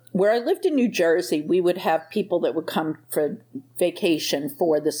fragmented. Where I lived in New Jersey, we would have people that would come for vacation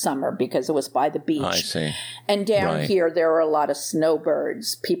for the summer because it was by the beach. I see. And down here, there are a lot of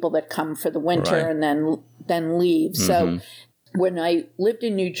snowbirds, people that come for the winter and then leave. So when I lived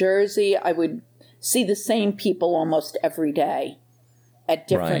in New Jersey, I would see the same people almost every day at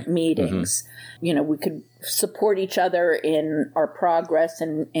different meetings. We could support each other in our progress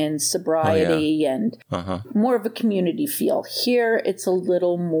and in sobriety and more of a community feel. Here, it's a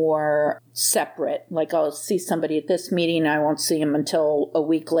little more separate. Like I'll see somebody at this meeting, I won't see him until a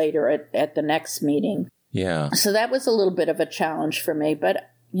week later at the next meeting. Yeah. So that was a little bit of a challenge for me. But,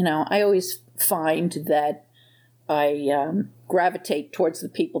 I always find that I gravitate towards the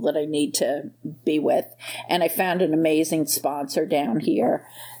people that I need to be with. And I found an amazing sponsor down here.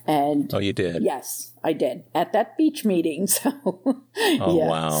 And oh, you did? Yes. I did at that beach meeting. So,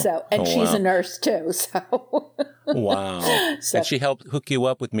 Wow. So, and she's a nurse too. So, wow. So, and she helped hook you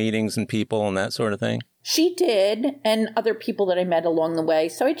up with meetings and people and that sort of thing? She did, and other people that I met along the way.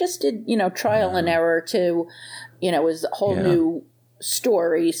 So I just did, trial and error too. It was a whole new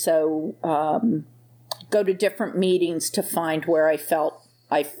story. So go to different meetings to find where I felt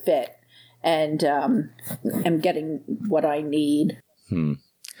I fit and am getting what I need.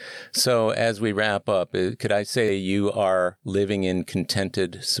 So as we wrap up, could I say you are living in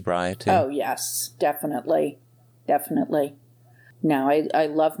contented sobriety? Oh, yes, definitely. Definitely. No, I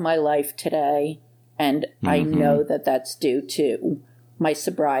love my life today, and I know that that's due to my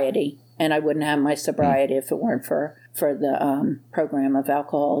sobriety, and I wouldn't have my sobriety if it weren't for the program of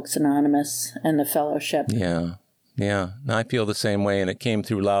Alcoholics Anonymous and the fellowship. Yeah. Yeah, I feel the same way, and it came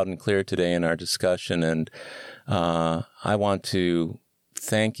through loud and clear today in our discussion, and I want to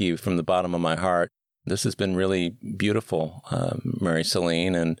thank you from the bottom of my heart. This has been really beautiful,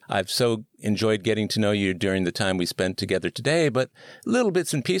 MaryCeline, and I've so enjoyed getting to know you during the time we spent together today, but little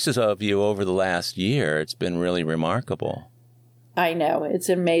bits and pieces of you over the last year. It's been really remarkable. I know. It's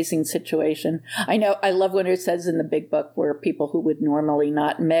an amazing situation. I know. I love when it says in the big book where people who would normally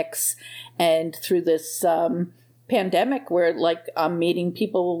not mix, and through this pandemic where I'm meeting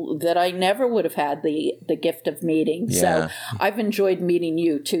people that I never would have had the gift of meeting. Yeah. So I've enjoyed meeting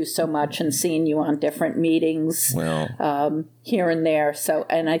you too so much and seeing you on different meetings here and there. So,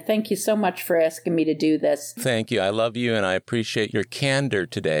 and I thank you so much for asking me to do this. Thank you. I love you, and I appreciate your candor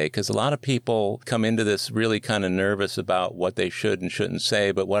today, because a lot of people come into this really kind of nervous about what they should and shouldn't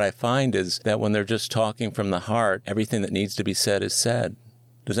say. But what I find is that when they're just talking from the heart, everything that needs to be said is said.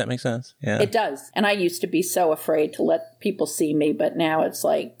 Does that make sense? Yeah. It does. And I used to be so afraid to let people see me, but now it's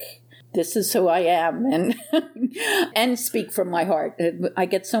like, this is who I am, and speak from my heart. I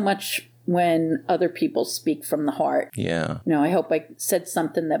get so much when other people speak from the heart. Yeah. I hope I said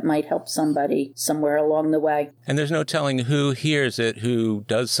something that might help somebody somewhere along the way. And there's no telling who hears it, who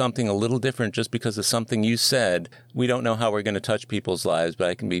does something a little different just because of something you said. We don't know how we're going to touch people's lives, but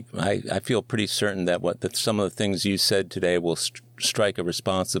I feel pretty certain that some of the things you said today will strike a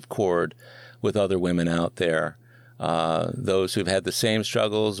responsive chord with other women out there. Those who've had the same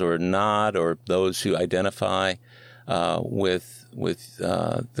struggles or not, or those who identify with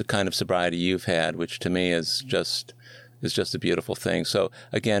the kind of sobriety you've had, which to me is just a beautiful thing. So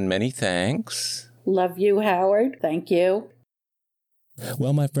again, many thanks. Love you, Howard. Thank you.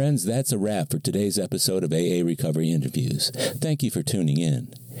 Well, my friends, that's a wrap for today's episode of AA Recovery Interviews. Thank you for tuning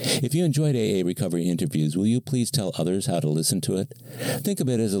in. If you enjoyed AA Recovery Interviews, will you please tell others how to listen to it? Think of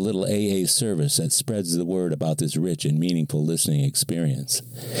it as a little AA service that spreads the word about this rich and meaningful listening experience.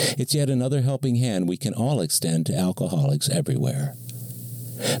 It's yet another helping hand we can all extend to alcoholics everywhere.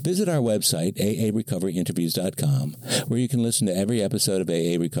 Visit our website, aarecoveryinterviews.com, where you can listen to every episode of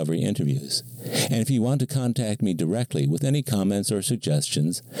AA Recovery Interviews. And if you want to contact me directly with any comments or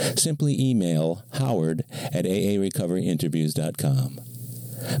suggestions, simply email howard@aarecoveryinterviews.com.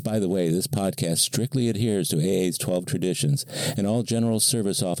 By the way, this podcast strictly adheres to AA's 12 traditions and all General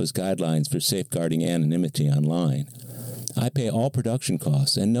Service Office guidelines for safeguarding anonymity online. I pay all production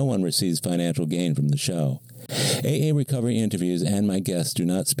costs, and no one receives financial gain from the show. AA Recovery Interviews and my guests do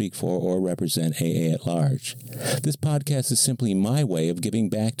not speak for or represent AA at large. This podcast is simply my way of giving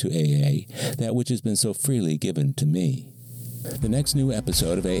back to AA that which has been so freely given to me. The next new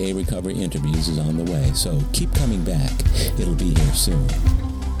episode of AA Recovery Interviews is on the way, so keep coming back. It'll be here soon.